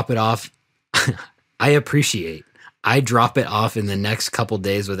 I drop it off. I appreciate. I drop it off in the next couple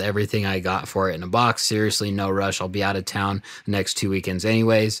days with everything I got for it in a box. Seriously, no rush. I'll be out of town the next 2 weekends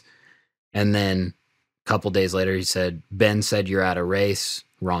anyways. And then a couple days later, he said, Ben said you're at a race.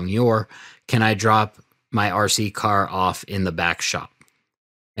 Wrong, you're. Can I drop my RC car off in the back shop?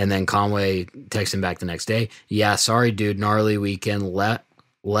 And then Conway texted him back the next day. Yeah, sorry, dude. Gnarly weekend.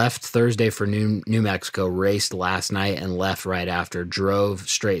 Left Thursday for New Mexico. Raced last night and left right after. Drove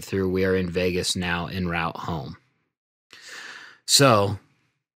straight through. We are in Vegas now en route home. So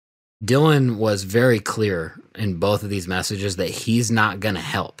Dylan was very clear in both of these messages that he's not going to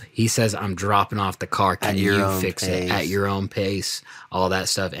help. He says, I'm dropping off the car. Can you fix it at your own pace? All that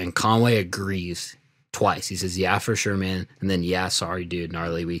stuff. And Conway agrees twice. He says, yeah, for sure, man. And then, yeah, sorry, dude,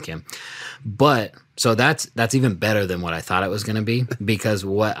 gnarly weekend. But so that's even better than what I thought it was going to be, because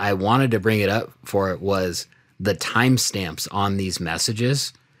what I wanted to bring it up for it was the timestamps on these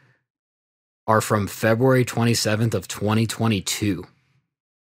messages are from February 27th of 2022.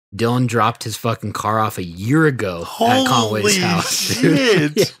 Dylan dropped his fucking car off a year ago at Conway's house.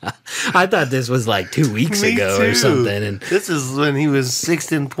 Dude. Yeah. I thought this was like 2 weeks ago or something. And this is when he was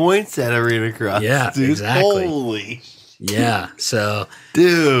sixth in points at Arena Cross. Yeah, dude. exactly. Holy yeah. So,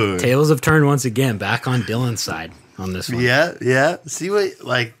 dude, tables have turned once again, back on Dylan's side on this one. Yeah. See what,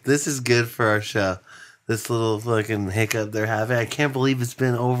 like, this is good for our show. This little fucking hiccup they're having. I can't believe it's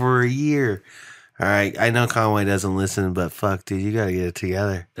been over a year. All right, I know Conway doesn't listen, but fuck, dude, you gotta get it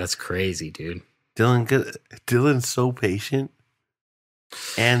together. That's crazy, dude. Dylan's so patient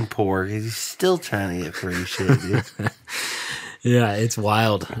and poor. He's still trying to get free shit, dude. Yeah, it's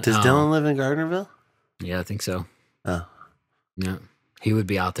wild. Does Dylan live in Gardnerville? Yeah, I think so. Oh, yeah. He would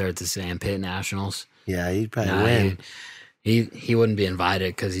be out there at the Sandpit Nationals. Yeah, he'd probably win. He wouldn't be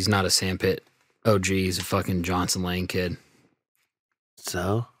invited because he's not a Sandpit OG. He's a fucking Johnson Lane kid.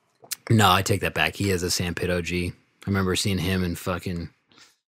 So? No, I take that back. He is a Sandpit OG. I remember seeing him and fucking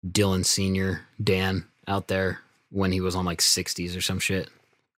Dylan Sr., Dan, out there when he was on like 60s or some shit.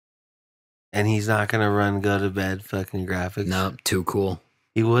 And he's not going to run go to bed fucking graphics? No, too cool.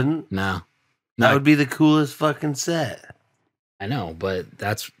 He wouldn't? No. That would be the coolest fucking set. I know, but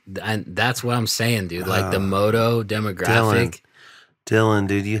that's what I'm saying, dude. Like the moto demographic. Dylan,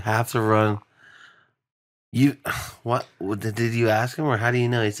 dude, you have to run. What did you ask him, or how do you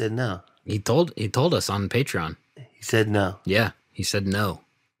know? He said no. He told us on Patreon. He said no. Yeah, he said no.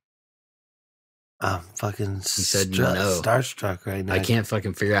 I'm fucking he said no. Starstruck right now. I can't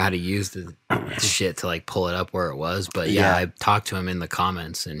fucking figure out how to use the shit to like pull it up where it was. But yeah, I talked to him in the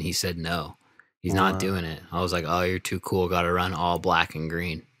comments and he said no. He's not doing it. I was like, oh, you're too cool. Got to run all black and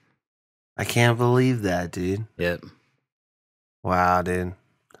green. I can't believe that, dude. Yep. Wow, dude.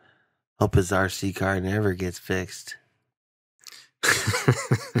 Hope his RC car never gets fixed.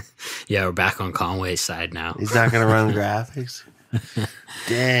 Yeah, we're back on Conway's side now. He's not going to run graphics?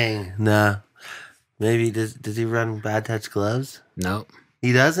 Dang. Nah. Maybe, does he run Bad Touch gloves? Nope.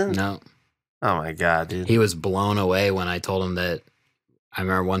 He doesn't? No. Oh, my God, dude. He was blown away when I told him that. I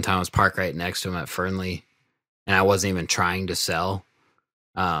remember one time I was parked right next to him at Fernley, and I wasn't even trying to sell.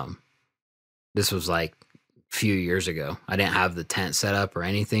 This was like a few years ago. I didn't have the tent set up or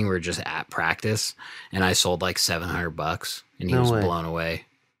anything. We were just at practice, and I sold like $700, and he was blown away.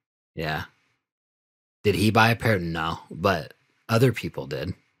 Yeah. Did he buy a pair? No, but other people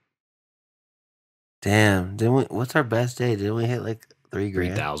did. Damn. What's our best day? Didn't we hit like $3,000?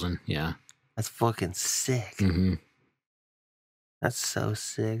 3,000, yeah. That's fucking sick. Mm-hmm. That's so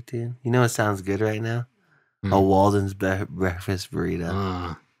sick, dude. You know what sounds good right now? A Walden's breakfast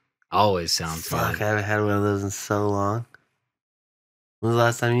burrito. Always sounds Fuck, good. I haven't had one of those in so long. When was the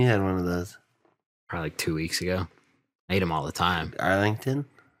last time you had one of those? Probably like 2 weeks ago. I eat them all the time. Arlington?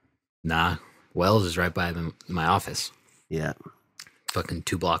 Nah, Wells is right by my office. Yeah. Fucking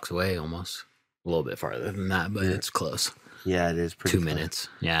 2 blocks away almost. A little bit farther than that, but it's close. Yeah, it is pretty 2 close. minutes.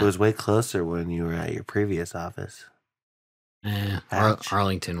 It Yeah. was way closer when you were at your previous office. Hatch.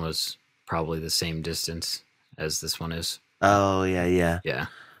 Arlington was probably the same distance as this one is. Oh, yeah. Yeah.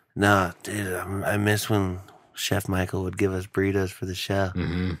 No, dude, I miss when Chef Michael would give us burritos for the show.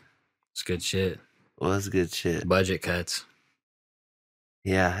 Mm-hmm. It's good shit. It was good shit. Budget cuts.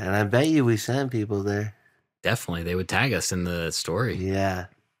 Yeah, and I bet you we sent people there. Definitely. They would tag us in the story. Yeah.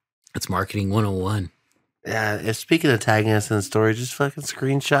 It's marketing 101. Yeah, if speaking of tagging us in the story, just fucking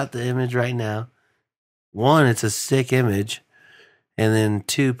screenshot the image right now. 1, it's a sick image. And then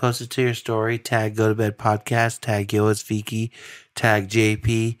 2, post it to your story. Tag Go to Bed Podcast. Tag Yoas Viki. Tag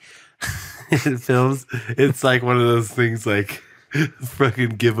JP. It films. It's like one of those things like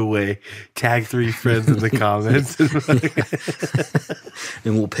fucking giveaway. Tag 3 friends in the comments.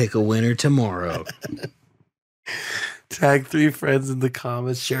 And we'll pick a winner tomorrow. Tag 3 friends in the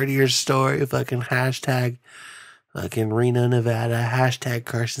comments. Share to your story. Fucking hashtag fucking Reno, Nevada. Hashtag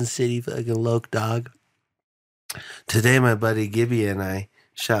Carson City. Fucking Loke Dog. Today, my buddy Gibby and I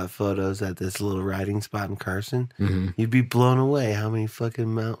shot photos at this little riding spot in Carson. Mm-hmm. You'd be blown away how many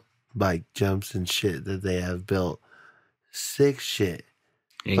fucking mountain bike jumps and shit that they have built. Sick shit.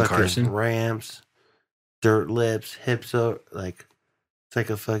 In fucking Carson? ramps, dirt lips, hips over, like it's like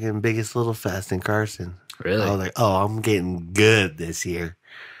a fucking Biggest Little Fest in Carson. Really? I was like, oh, I'm getting good this year.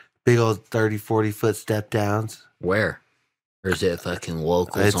 Big old 30, 40 foot step downs. Where? Or is it fucking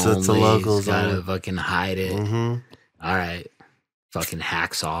locals It's only? the locals Gotta only. fucking hide it. Mm-hmm. All right. Fucking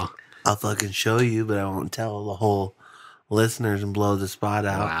hacksaw. I'll fucking show you, but I won't tell the whole listeners and blow the spot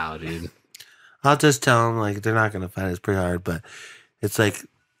out. Wow, dude. I'll just tell them, like, they're not going to find it. It's pretty hard, but it's like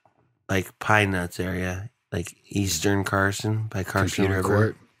Pine Nuts area, like Eastern Carson by Carson Computer River.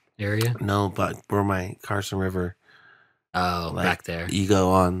 court area? No, but where my Carson River, Oh, like, back there. you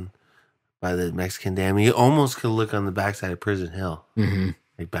go on by the Mexican Dam. You almost could look on the backside of Prison Hill, Mm-hmm.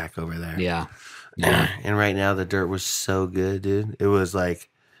 like back over there. Yeah. Yeah. And right now the dirt was so good, dude. It was like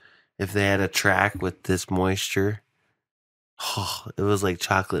if they had a track with this moisture, oh, it was like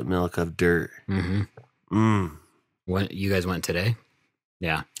chocolate milk of dirt. Mm-hmm. You guys went today?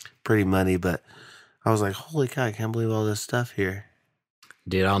 Yeah. Pretty muddy, but I was like, holy cow, I can't believe all this stuff here.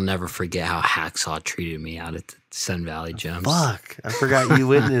 Dude, I'll never forget how Hacksaw treated me out at the Sun Valley jumps. Fuck. I forgot you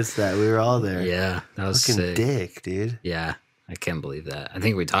witnessed that. We were all there. Yeah, that was Fucking sick. dick, dude. Yeah, I can't believe that. I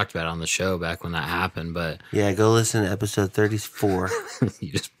think we talked about it on the show back when that happened, but Yeah, go listen to episode 34.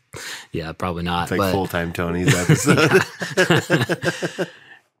 you just, yeah, probably not. It's like but, full-time Tony's episode.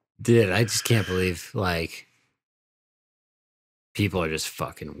 dude, I just can't believe, like, people are just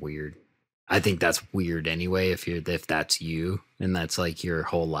fucking weird. I think that's weird anyway if that's you and that's like your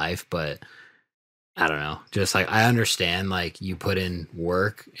whole life, but I don't know. Just like I understand like you put in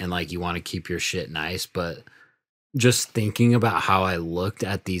work and like you want to keep your shit nice, but just thinking about how I looked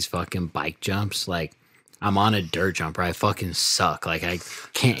at these fucking bike jumps, like I'm on a dirt jumper, I fucking suck. Like I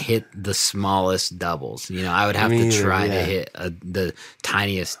can't hit the smallest doubles. You know, I would have Me to either, try yeah. to hit the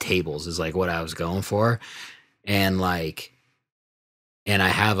tiniest tables is like what I was going for. And I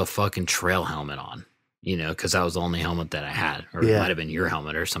have a fucking trail helmet on, you know, because that was the only helmet that I had. Or it Yeah. might have been your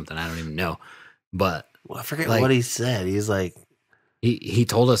helmet or something. I don't even know. But Well, I forget like- what he said. He's like, he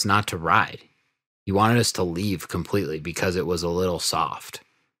told us not to ride. He wanted us to leave completely because it was a little soft.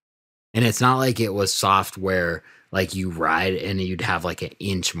 And it's not like it was soft where like you ride and you'd have like an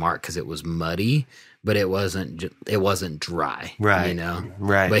inch mark because it was muddy, but it wasn't dry. right. You know?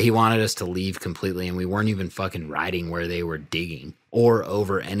 Right. But he wanted us to leave completely, and we weren't even fucking riding where they were digging or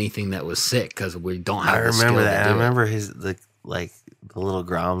over anything that was sick because we don't have. I the skill remember to that. do I it. remember the little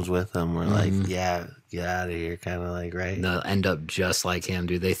Groms with him were like, Mhm. yeah, get out of here, kind of like, right? They'll end up just like him,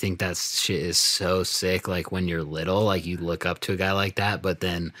 dude. They think that shit is so sick. Like when you're little, like you look up to a guy like that, but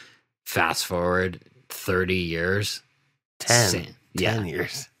then fast forward 30 years, 10 same, yeah,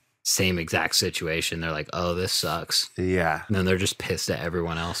 years. same exact situation. They're like, oh, this sucks. Yeah. And then they're just pissed at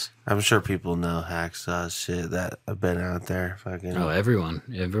everyone else. I'm sure people know Hacksaw shit that have been out there. Fucking. Oh, everyone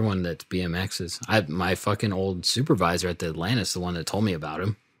that's BMXs. My fucking old supervisor at the Atlantis, the one that told me about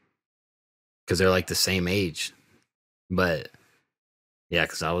him, because they're like the same age. But yeah,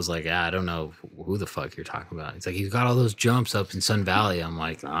 because I was like, I don't know who the fuck you're talking about. He's like, he's got all those jumps up in Sun Valley. I'm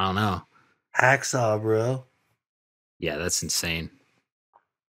like, I don't know. Hacksaw, bro. Yeah, that's insane.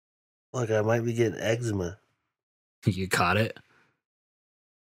 Look, I might be getting eczema. You caught it?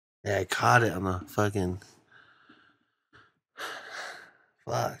 Yeah, I caught it on the fucking.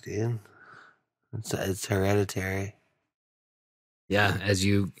 Fuck, dude. It's hereditary. Yeah, as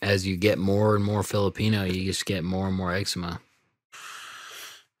you get more and more Filipino, you just get more and more eczema.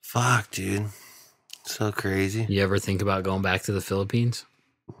 Fuck, dude. So crazy. You ever think about going back to the Philippines?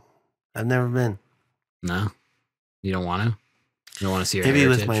 I've never been. No? You don't want to? You don't want to see her Maybe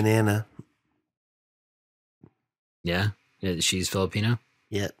heritage? with my Nana. Yeah? She's Filipino?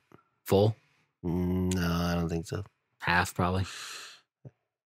 Yep. Full? No, I don't think so. Half, probably?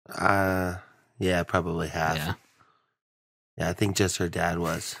 Yeah, probably half. Yeah. Yeah, I think just her dad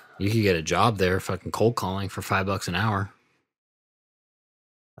was. You could get a job there fucking cold calling for $5 an hour.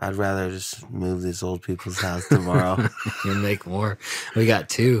 I'd rather just move this old people's house tomorrow. You'll make more. We got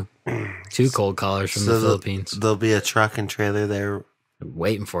two cold callers from the Philippines. There'll be a truck and trailer there,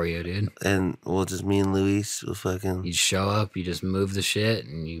 waiting for you, dude. and we'll just me and Luis will fucking. You show up, you just move the shit,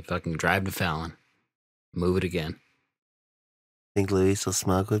 and you fucking drive to Fallon. Move it again. Think Luis will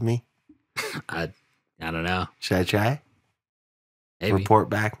smoke with me? I don't know. Should I try? Maybe. Report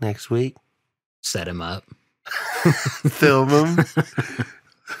back next week. Set him up. Film him.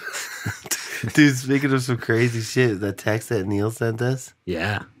 Dude, speaking of some crazy shit, that text that Neil sent us,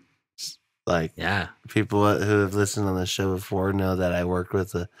 Yeah. like, Yeah. people who have listened on the show before know that I worked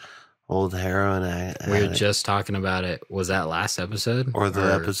with the old heroin. We were just talking about it. Was that last episode? or the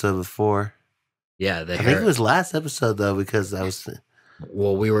episode before. Yeah. I think it was last episode though, because I was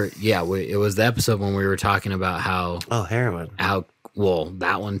Well, it was the episode when we were talking about how heroin.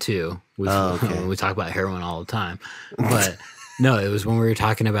 That one too. Okay. We talk about heroin all the time. But no, it was when we were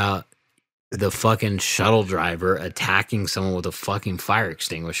talking about the fucking shuttle driver attacking someone with a fucking fire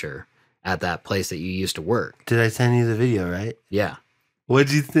extinguisher at that place that you used to work. Did I send you the video? Right? Yeah.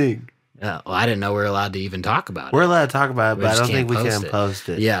 What'd you think? Well, I didn't know we were allowed to even talk about We're it. allowed to talk about it, We but I just don't think we can't can post it. post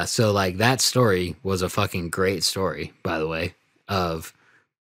it. Yeah, so like that story was a fucking great story, by the way, of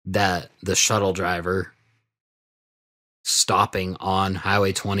that the shuttle driver stopping on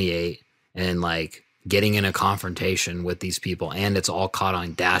Highway 28 and like getting in a confrontation with these people, and it's all caught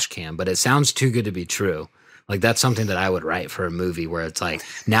on dash cam, but it sounds too good to be true. Like that's something that I would write for a movie where it's like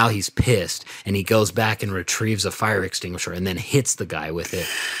now he's pissed and he goes back and retrieves a fire extinguisher and then hits the guy with it.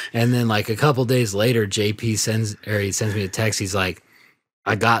 And then like a couple days later, JP sends me a text. He's like,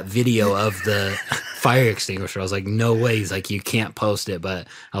 I got video of the fire extinguisher. I was like, no way. He's like, you can't post it. But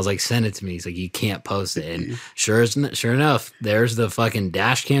I was like, send it to me. He's like, you can't post it. And sure enough, there's the fucking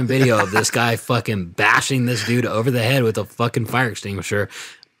dash cam video of this guy fucking bashing this dude over the head with a fucking fire extinguisher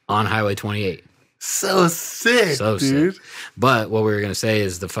on Highway 28. So sick, So dude. sick. But what we were going to say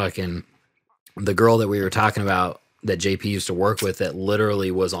is the girl that we were talking about that JP used to work with that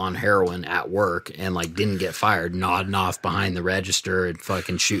literally was on heroin at work and like didn't get fired, nodding off behind the register and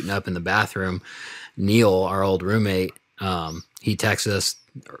fucking shooting up in the bathroom. Neil, our old roommate, he texted us,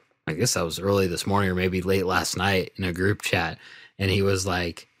 I guess that was early this morning or maybe late last night in a group chat. And he was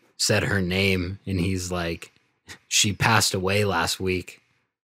like, said her name and he's like, she passed away last week.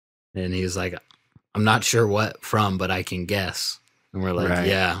 And he was like, I'm not sure what from, but I can guess. And we're like, Right.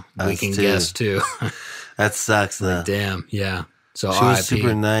 yeah, we Us can too. guess too. That sucks, though. Like, damn, yeah. So She was RIP.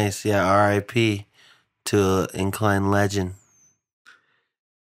 super nice. Yeah, R.I.P. to an incline legend.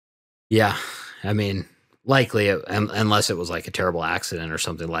 Yeah, I mean, likely, unless it was like a terrible accident or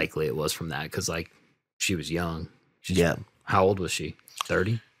something, likely it was from that because like she was young. Yeah, How old was she?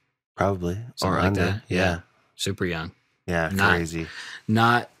 30? probably. Something or like under. that. Yeah. Super young. Yeah, Not- crazy.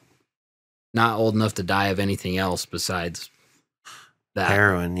 Not old enough to die of anything else besides that.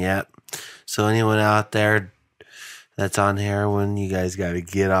 Heroin, yep. So anyone out there that's on heroin, you guys got to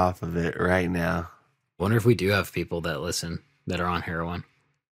get off of it right now. Wonder if we do have people that listen that are on heroin.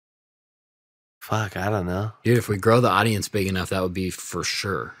 Fuck, I don't know. Dude, if we grow the audience big enough, that would be for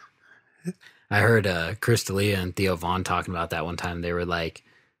sure. I heard Chris D'Elia and Theo Vaughn talking about that one time. They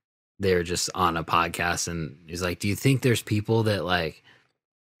were just on a podcast and he's like, do you think there's people that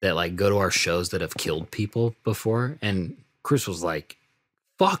go to our shows that have killed people before? And Chris was like,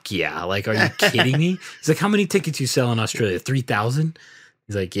 fuck yeah. Like, are you kidding me? He's like, how many tickets you sell in Australia? 3,000?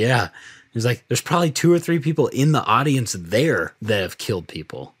 He's like, yeah. He's like, there's probably 2 or 3 people in the audience there that have killed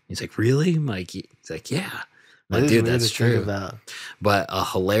people. He's like, really? I'm like, he's like, yeah. I'm like, That is dude, weird that's to think true. about. But a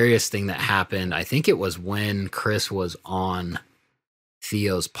hilarious thing that happened, I think it was when Chris was on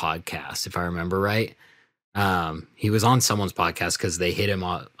Theo's podcast, if I remember right. He was on someone's podcast because they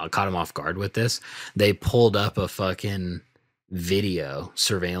caught him off guard with this. They pulled up a fucking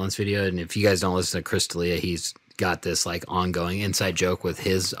surveillance video. And if you guys don't listen to Chris D'Elia, he's got this like ongoing inside joke with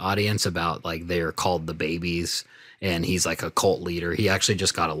his audience about like they're called the babies. And he's like a cult leader. He actually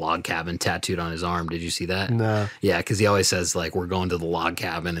just got a log cabin tattooed on his arm. Did you see that? No. Yeah, because he always says like we're going to the log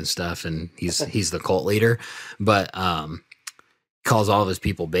cabin and stuff, and he's the cult leader. But calls all of his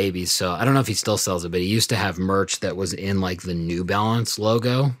people babies. So I don't know if he still sells it, but he used to have merch that was in like the New Balance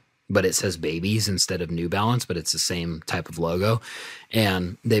logo, but it says babies instead of New Balance, but it's the same type of logo.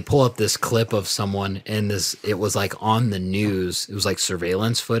 And they pull up this clip of someone, and it was like on the news. It was like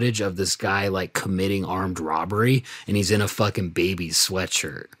surveillance footage of this guy like committing armed robbery, and he's in a fucking baby's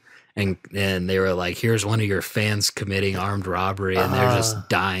sweatshirt. And they were like, here's one of your fans committing armed robbery, and they're just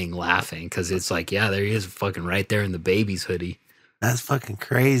dying laughing because it's like, yeah, there he is, fucking right there in the baby's hoodie. That's fucking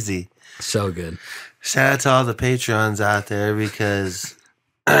crazy. So good. Shout out to all the Patreons out there because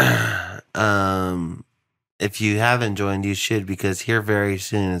if you haven't joined, you should, because here very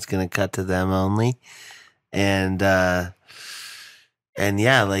soon it's going to cut to them only. And yeah,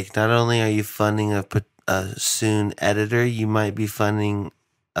 like not only are you funding a soon editor, you might be funding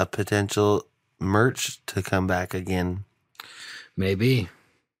a potential merch to come back again. Maybe.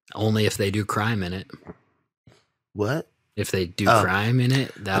 Only if they do crime in it. What? If they do crime in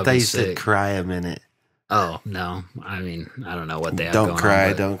it, that would be sick. I thought you said cry a minute. Oh, no. I mean, I don't know what they have don't going cry,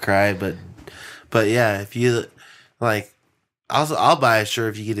 on. Don't cry. But yeah, if you, like, I'll buy a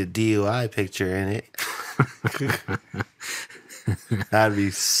shirt if you get a DUI picture in it. That'd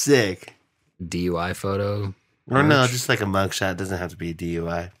be sick. DUI photo? Or no, just like a mugshot. It doesn't have to be a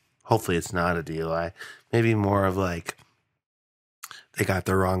DUI. Hopefully it's not a DUI. Maybe more of like, they got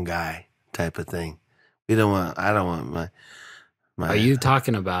the wrong guy type of thing. I don't want my Are you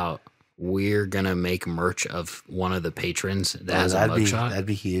talking about we're going to make merch of one of the patrons that has a mugshot? That'd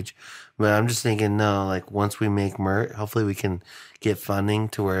be huge. But I'm just thinking, no, like once we make merch, hopefully we can get funding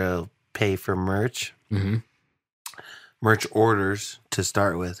to where it'll pay for merch. Mm-hmm. Merch orders to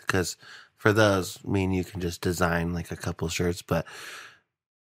start with, because for those, me and you can just design like a couple shirts, but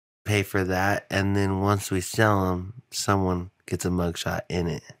pay for that. And then once we sell them, someone gets a mugshot in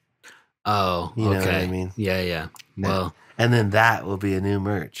it. Oh, you know okay. what I mean? Yeah. Well, and then that will be a new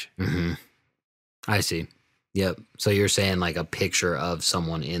merch. Mm-hmm. I see. Yep. So you're saying like a picture of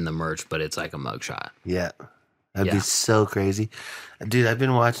someone in the merch, but it's like a mugshot. Yeah. That'd be so crazy. Dude, I've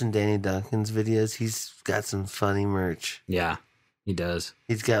been watching Danny Duncan's videos. He's got some funny merch. Yeah, he does.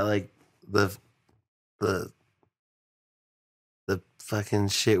 He's got like the fucking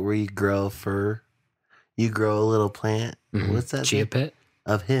shit where you grow fur. You grow a little plant. Mm-hmm. What's that? Chia pet?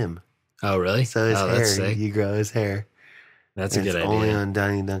 Of him. Oh, really? So his hair, you grow his hair. That's a good idea. Only on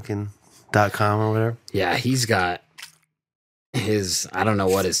DonnieDuncan.com or whatever. Yeah, he's got his, I don't know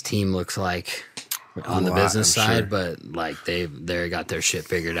what his team looks like on the business side, but like they got their shit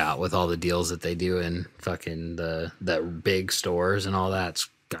figured out with all the deals that they do in fucking the big stores and all that. It's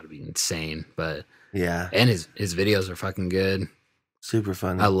got to be insane. But yeah, and his videos are fucking good. Super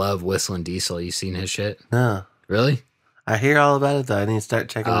funny. I love Whistling Diesel. You seen his shit? No. Really? I hear all about it though. I need to start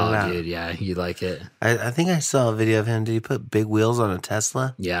checking it out. Oh, dude, yeah, you like it. I think I saw a video of him. Did he put big wheels on a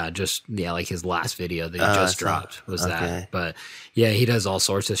Tesla? Yeah, like his last video that he just dropped was that. But yeah, he does all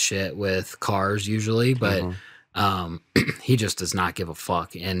sorts of shit with cars usually, but he just does not give a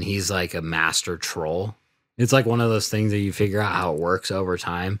fuck. And he's like a master troll. It's like one of those things that you figure out how it works over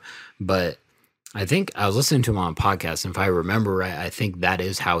time. But I think I was listening to him on a podcast, and if I remember right, I think that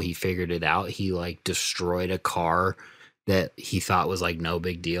is how he figured it out. He like destroyed a car that he thought was like no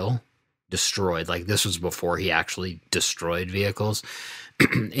big deal. Destroyed. Like this was before he actually destroyed vehicles.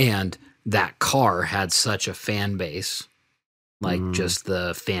 And that car had such a fan base, like just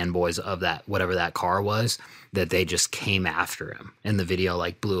the fanboys of that, whatever that car was, that they just came after him. And the video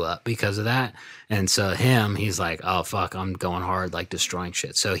like blew up because of that. And so he's like, oh fuck, I'm going hard, like destroying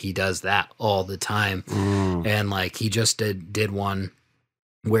shit. So he does that all the time. And like he just did one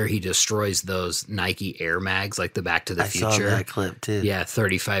where he destroys those Nike Air Mags, like the Back to the Future. I saw that clip too. Yeah,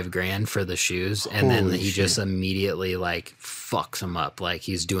 $35,000 for the shoes, and then he just immediately like fucks them up. Like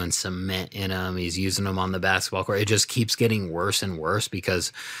he's doing cement in them, he's using them on the basketball court. It just keeps getting worse and worse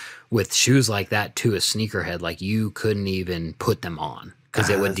because with shoes like that to a sneakerhead, like you couldn't even put them on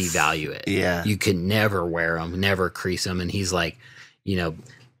because it would devalue it. Yeah, you could never wear them, never crease them, and he's like,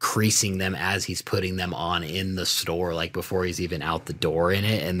 creasing them as he's putting them on in the store, like before he's even out the door in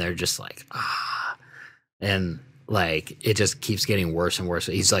it, and they're just like and like it just keeps getting worse and worse.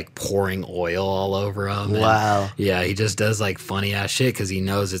 He's like pouring oil all over them. Wow. Yeah, he just does like funny ass shit because he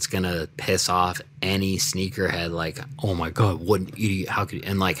knows it's gonna piss off any sneakerhead. Like, oh my god, what an idiot! How could?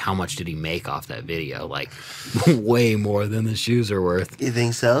 And like, how much did he make off that video? Like, way more than the shoes are worth. You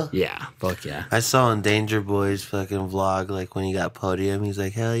think so? Yeah, fuck yeah. I saw on Danger Boy's fucking vlog, like when he got podium, he's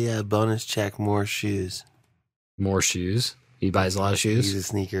like, hell yeah, bonus check, more shoes. More shoes. He buys a lot of shoes.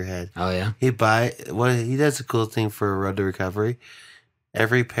 He's a sneakerhead. Oh yeah. He does a cool thing for Road to Recovery.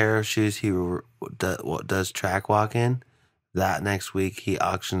 Every pair of shoes he does track walk in, That next week, he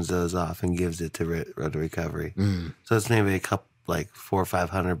auctions those off and gives it to Road to Recovery. Mm, So it's maybe a couple, like $400 or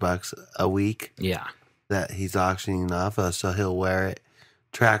 $500 a week yeah. that he's auctioning off of. So he'll wear it,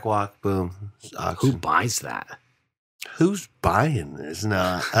 track walk, boom, auction. Who buys that? Who's buying this?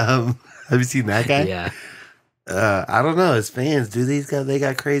 No, have you seen that guy? Yeah. I don't know. His fans, dude. They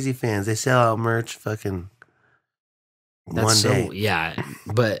got crazy fans. They sell out merch fucking That's one so, day. yeah.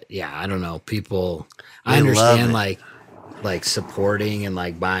 But yeah, I don't know. People, I They love understand it. like supporting and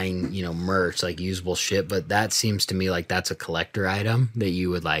like buying, merch, like usable shit. But that seems to me like that's a collector item that you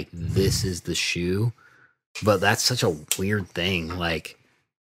would like, this is the shoe. But that's such a weird thing. Like,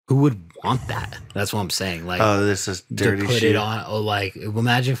 who would want that? That's what I'm saying. Like, Oh, this is dirty to put shit. it on. Oh, like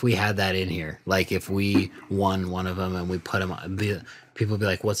imagine if we had that in here. Like if we won one of them and we put them on, people would be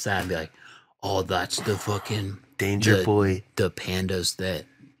like, "What's that?" And be like, "Oh, that's the fucking Danger Boy. the pandas that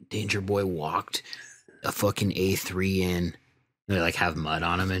Danger Boy walked a fucking A3 in." They like have mud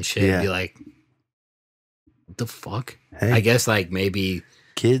on them and shit. Yeah. And be like, "What the fuck?" Hey, I guess like maybe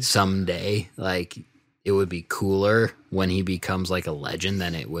kids. someday, like it would be cooler when he becomes like a legend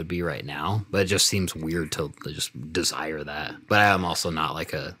than it would be right now. But it just seems weird to just desire that. But I'm also not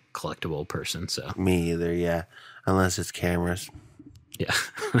like a collectible person, so Me either. Yeah, unless it's cameras. yeah,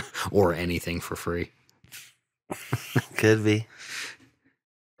 or anything for free. Could be.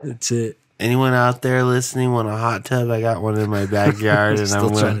 That's it. Anyone out there listening want a hot tub? I got one in my backyard, and Still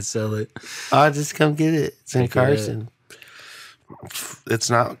I'm trying gonna. to sell it. Oh, just come get it. It's in Pick it up. Carson. It's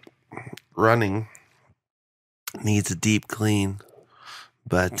not running. Needs a deep clean.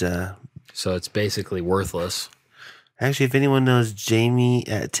 But So it's basically worthless. actually, if anyone knows Jamie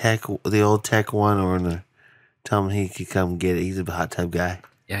at Tech, the old Tech One owner, tell him he could come get it. He's a hot tub guy.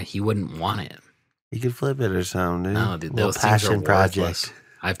 Yeah, he wouldn't want it. You could flip it or something, dude. No, dude, Little those things are passion worthless.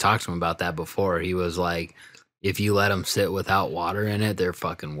 I've talked to him about that before. He was like, if you let them sit without water in it, they're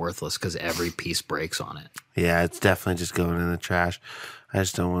fucking worthless because every piece breaks on it. Yeah, it's definitely just going in the trash. I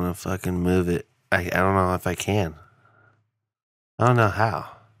just don't want to fucking move it. I don't know if I can. I don't know how.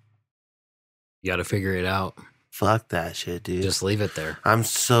 You got to figure it out. Fuck that shit, dude. Just leave it there. I'm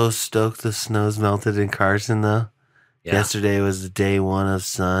so stoked the snow's melted in Carson, though. Yeah. Yesterday was the day one of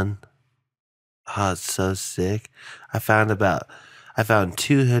sun. Oh, it's so sick. I found 2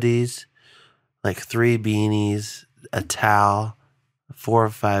 hoodies, like 3 beanies, a towel, 4 or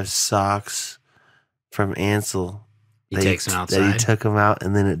 5 socks from Ansel. He that takes them That he outside. took them out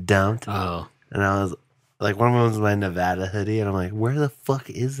and then it dumped. Oh, And I was like, one of them was my Nevada hoodie. And I'm like, where the fuck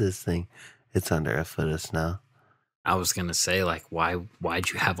is this thing? It's under a foot of snow. I was gonna say like, why'd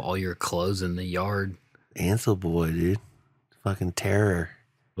you have all your clothes in the yard? Ansel boy, dude. Fucking terror.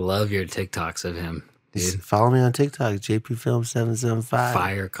 Love your TikToks of him, Just dude. follow me on TikTok, JPFilm775.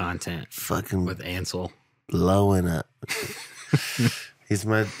 Fire content Fucking with Ansel. blowing up. he's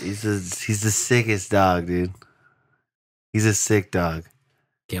the sickest dog, dude. He's a sick dog.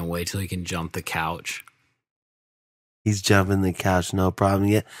 Can't wait till he can jump the couch. He's jumping the couch, no problem.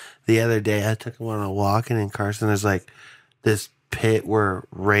 Yet the other day I took him on a walk, and in Carson there's like this pit where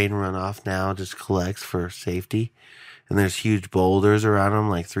rain runoff now just collects for safety. And there's huge boulders around him,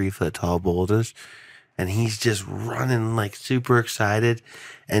 like 3-foot tall boulders. And he's just running like super excited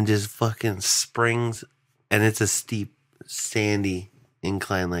and just fucking springs. And it's a steep, sandy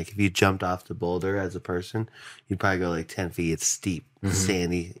incline. Like if you jumped off the boulder as a person, you'd probably go like 10 feet. It's steep,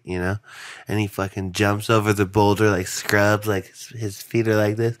 sandy, you know? And he fucking jumps over the boulder, like scrubs, like his feet are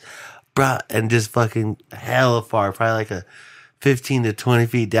like this. Bruh, and just fucking hella far, probably like a 15 to 20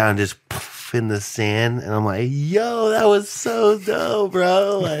 feet down, just in the sand. And I'm like, yo, that was so dope,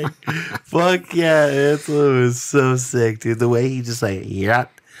 bro. Like, fuck yeah, it was so sick, dude. The way he just like,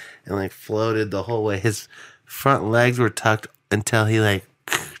 yep, and like floated the whole way. His front legs were tucked until he like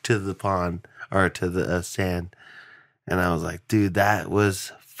to the pond or to the sand. And I was like, dude, that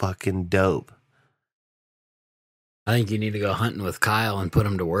was fucking dope. I think you need to go hunting with Kyle and put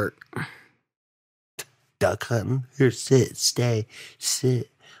him to work. Duck hunting. Here, sit, stay, sit.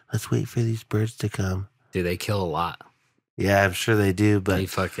 Let's wait for these birds to come. Dude, they kill a lot. Yeah, I'm sure they do, but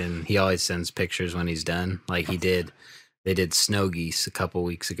He always sends pictures when he's done. Like they did snow geese a couple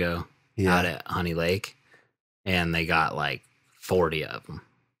weeks ago out at Honey Lake, and they got like 40 of them.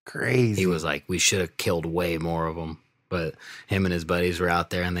 crazy. He was like, we should have killed way more of them. But him and his buddies were out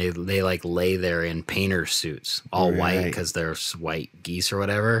there, and they like lay there in painter suits, all white Right. because they're white geese or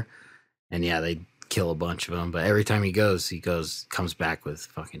whatever. And yeah, they kill a bunch of them. But every time he comes back with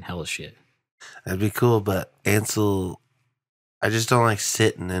fucking hella shit. That'd be cool, but Ansel, I just don't like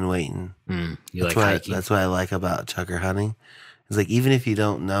sitting and waiting. You That's like hiking? That's what I like about chucker hunting. It's like, even if you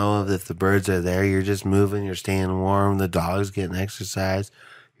don't know if the birds are there, you're just moving, you're staying warm, the dog's getting exercise,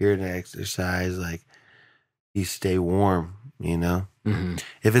 you're getting exercise, like, you stay warm, you know? Mm-hmm.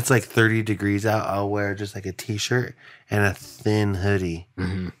 If it's like 30 degrees out, I'll wear just like a t-shirt and a thin hoodie.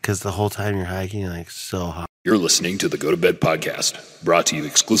 Because the whole time you're hiking, you're like so hot. You're listening to the Go to Bed podcast, brought to you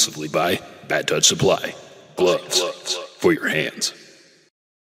exclusively by Bad Touch Supply. Gloves for your hands.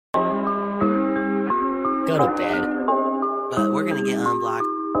 Go to bed. But we're gonna get unblocked.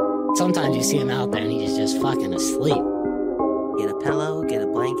 Sometimes you see him out there and he's just fucking asleep. Get a pillow, get a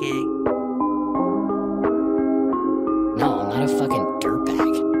blanket. No, I'm not a fucking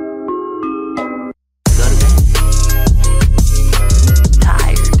dirtbag. Go to bed.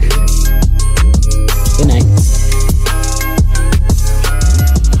 Tired, dude. Good night.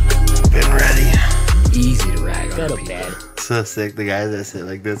 Been ready. Easy to rag Go on to people. bed. So sick. The guys that sit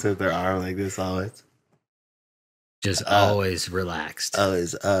like this with their arm like this always. Just always relaxed.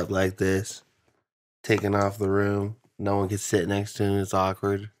 Always up like this. Taking off the room. No one can sit next to him. It's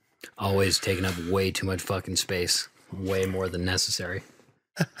awkward. Always taking up way too much fucking space. Way more than necessary.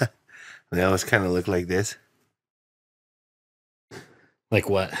 They always kind of look like this. Like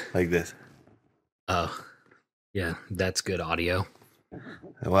what? Like this. Oh, yeah, that's good audio.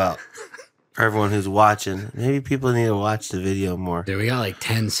 Well, for everyone who's watching, maybe people need to watch the video more. Dude, we got like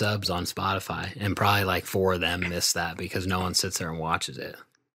 10 subs on Spotify, and probably like 4 of them missed that because no one sits there and watches it.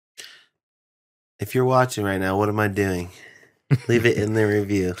 If you're watching right now, what am I doing? Leave it in the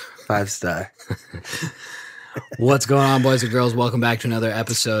review. 5-star. What's going on, boys and girls? Welcome back to another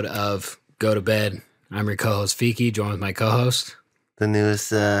episode of Go to Bed. I'm your co-host, Fiki, joined with my co-host. The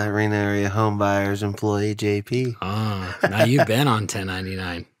newest Reno area home buyers employee, JP. Oh, now you've been on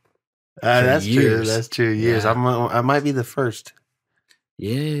 1099. That's true. years. That's true. Years. Yeah. I might be the first.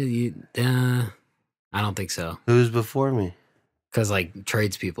 Yeah, I don't think so. Who's before me? Because like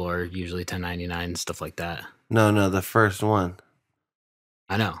tradespeople are usually 1099 and stuff like that. No, the first one.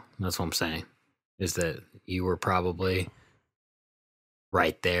 I know. That's what I'm saying. Is that you were probably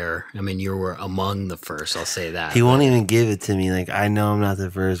right there. I mean, you were among the first. I'll say that. He won't even give it to me. Like, I know I'm not the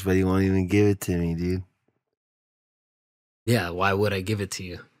first, but he won't even give it to me, dude. Yeah, why would I give it to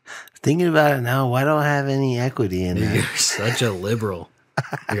you? Thinking about it now, why don't I have any equity in Dude, that? you're such a liberal.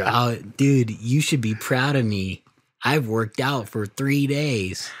 You're out, dude. You should be proud of me. I've worked out for 3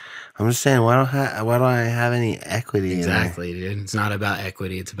 days. I'm just saying, why don't I have any equity Exactly, dude. It's not about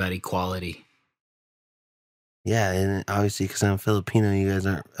equity. It's about equality. in there? Yeah, and obviously because I'm Filipino, you guys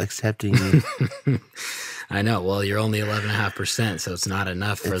aren't accepting me. I know. Well, you're only 11.5%, so it's not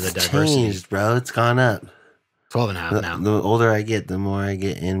enough for It's the diversity. changed, bro. It's gone up. 12.5 now. The older I get, the more I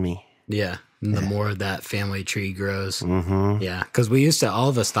get in me. Yeah. And the more that family tree grows. Mm-hmm. Yeah. Because we used to, all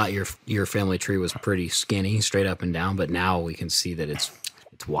of us thought your family tree was pretty skinny, straight up and down, but now we can see that it's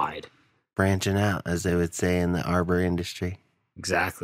wide. Branching out, as they would say in the arbor industry. Exactly.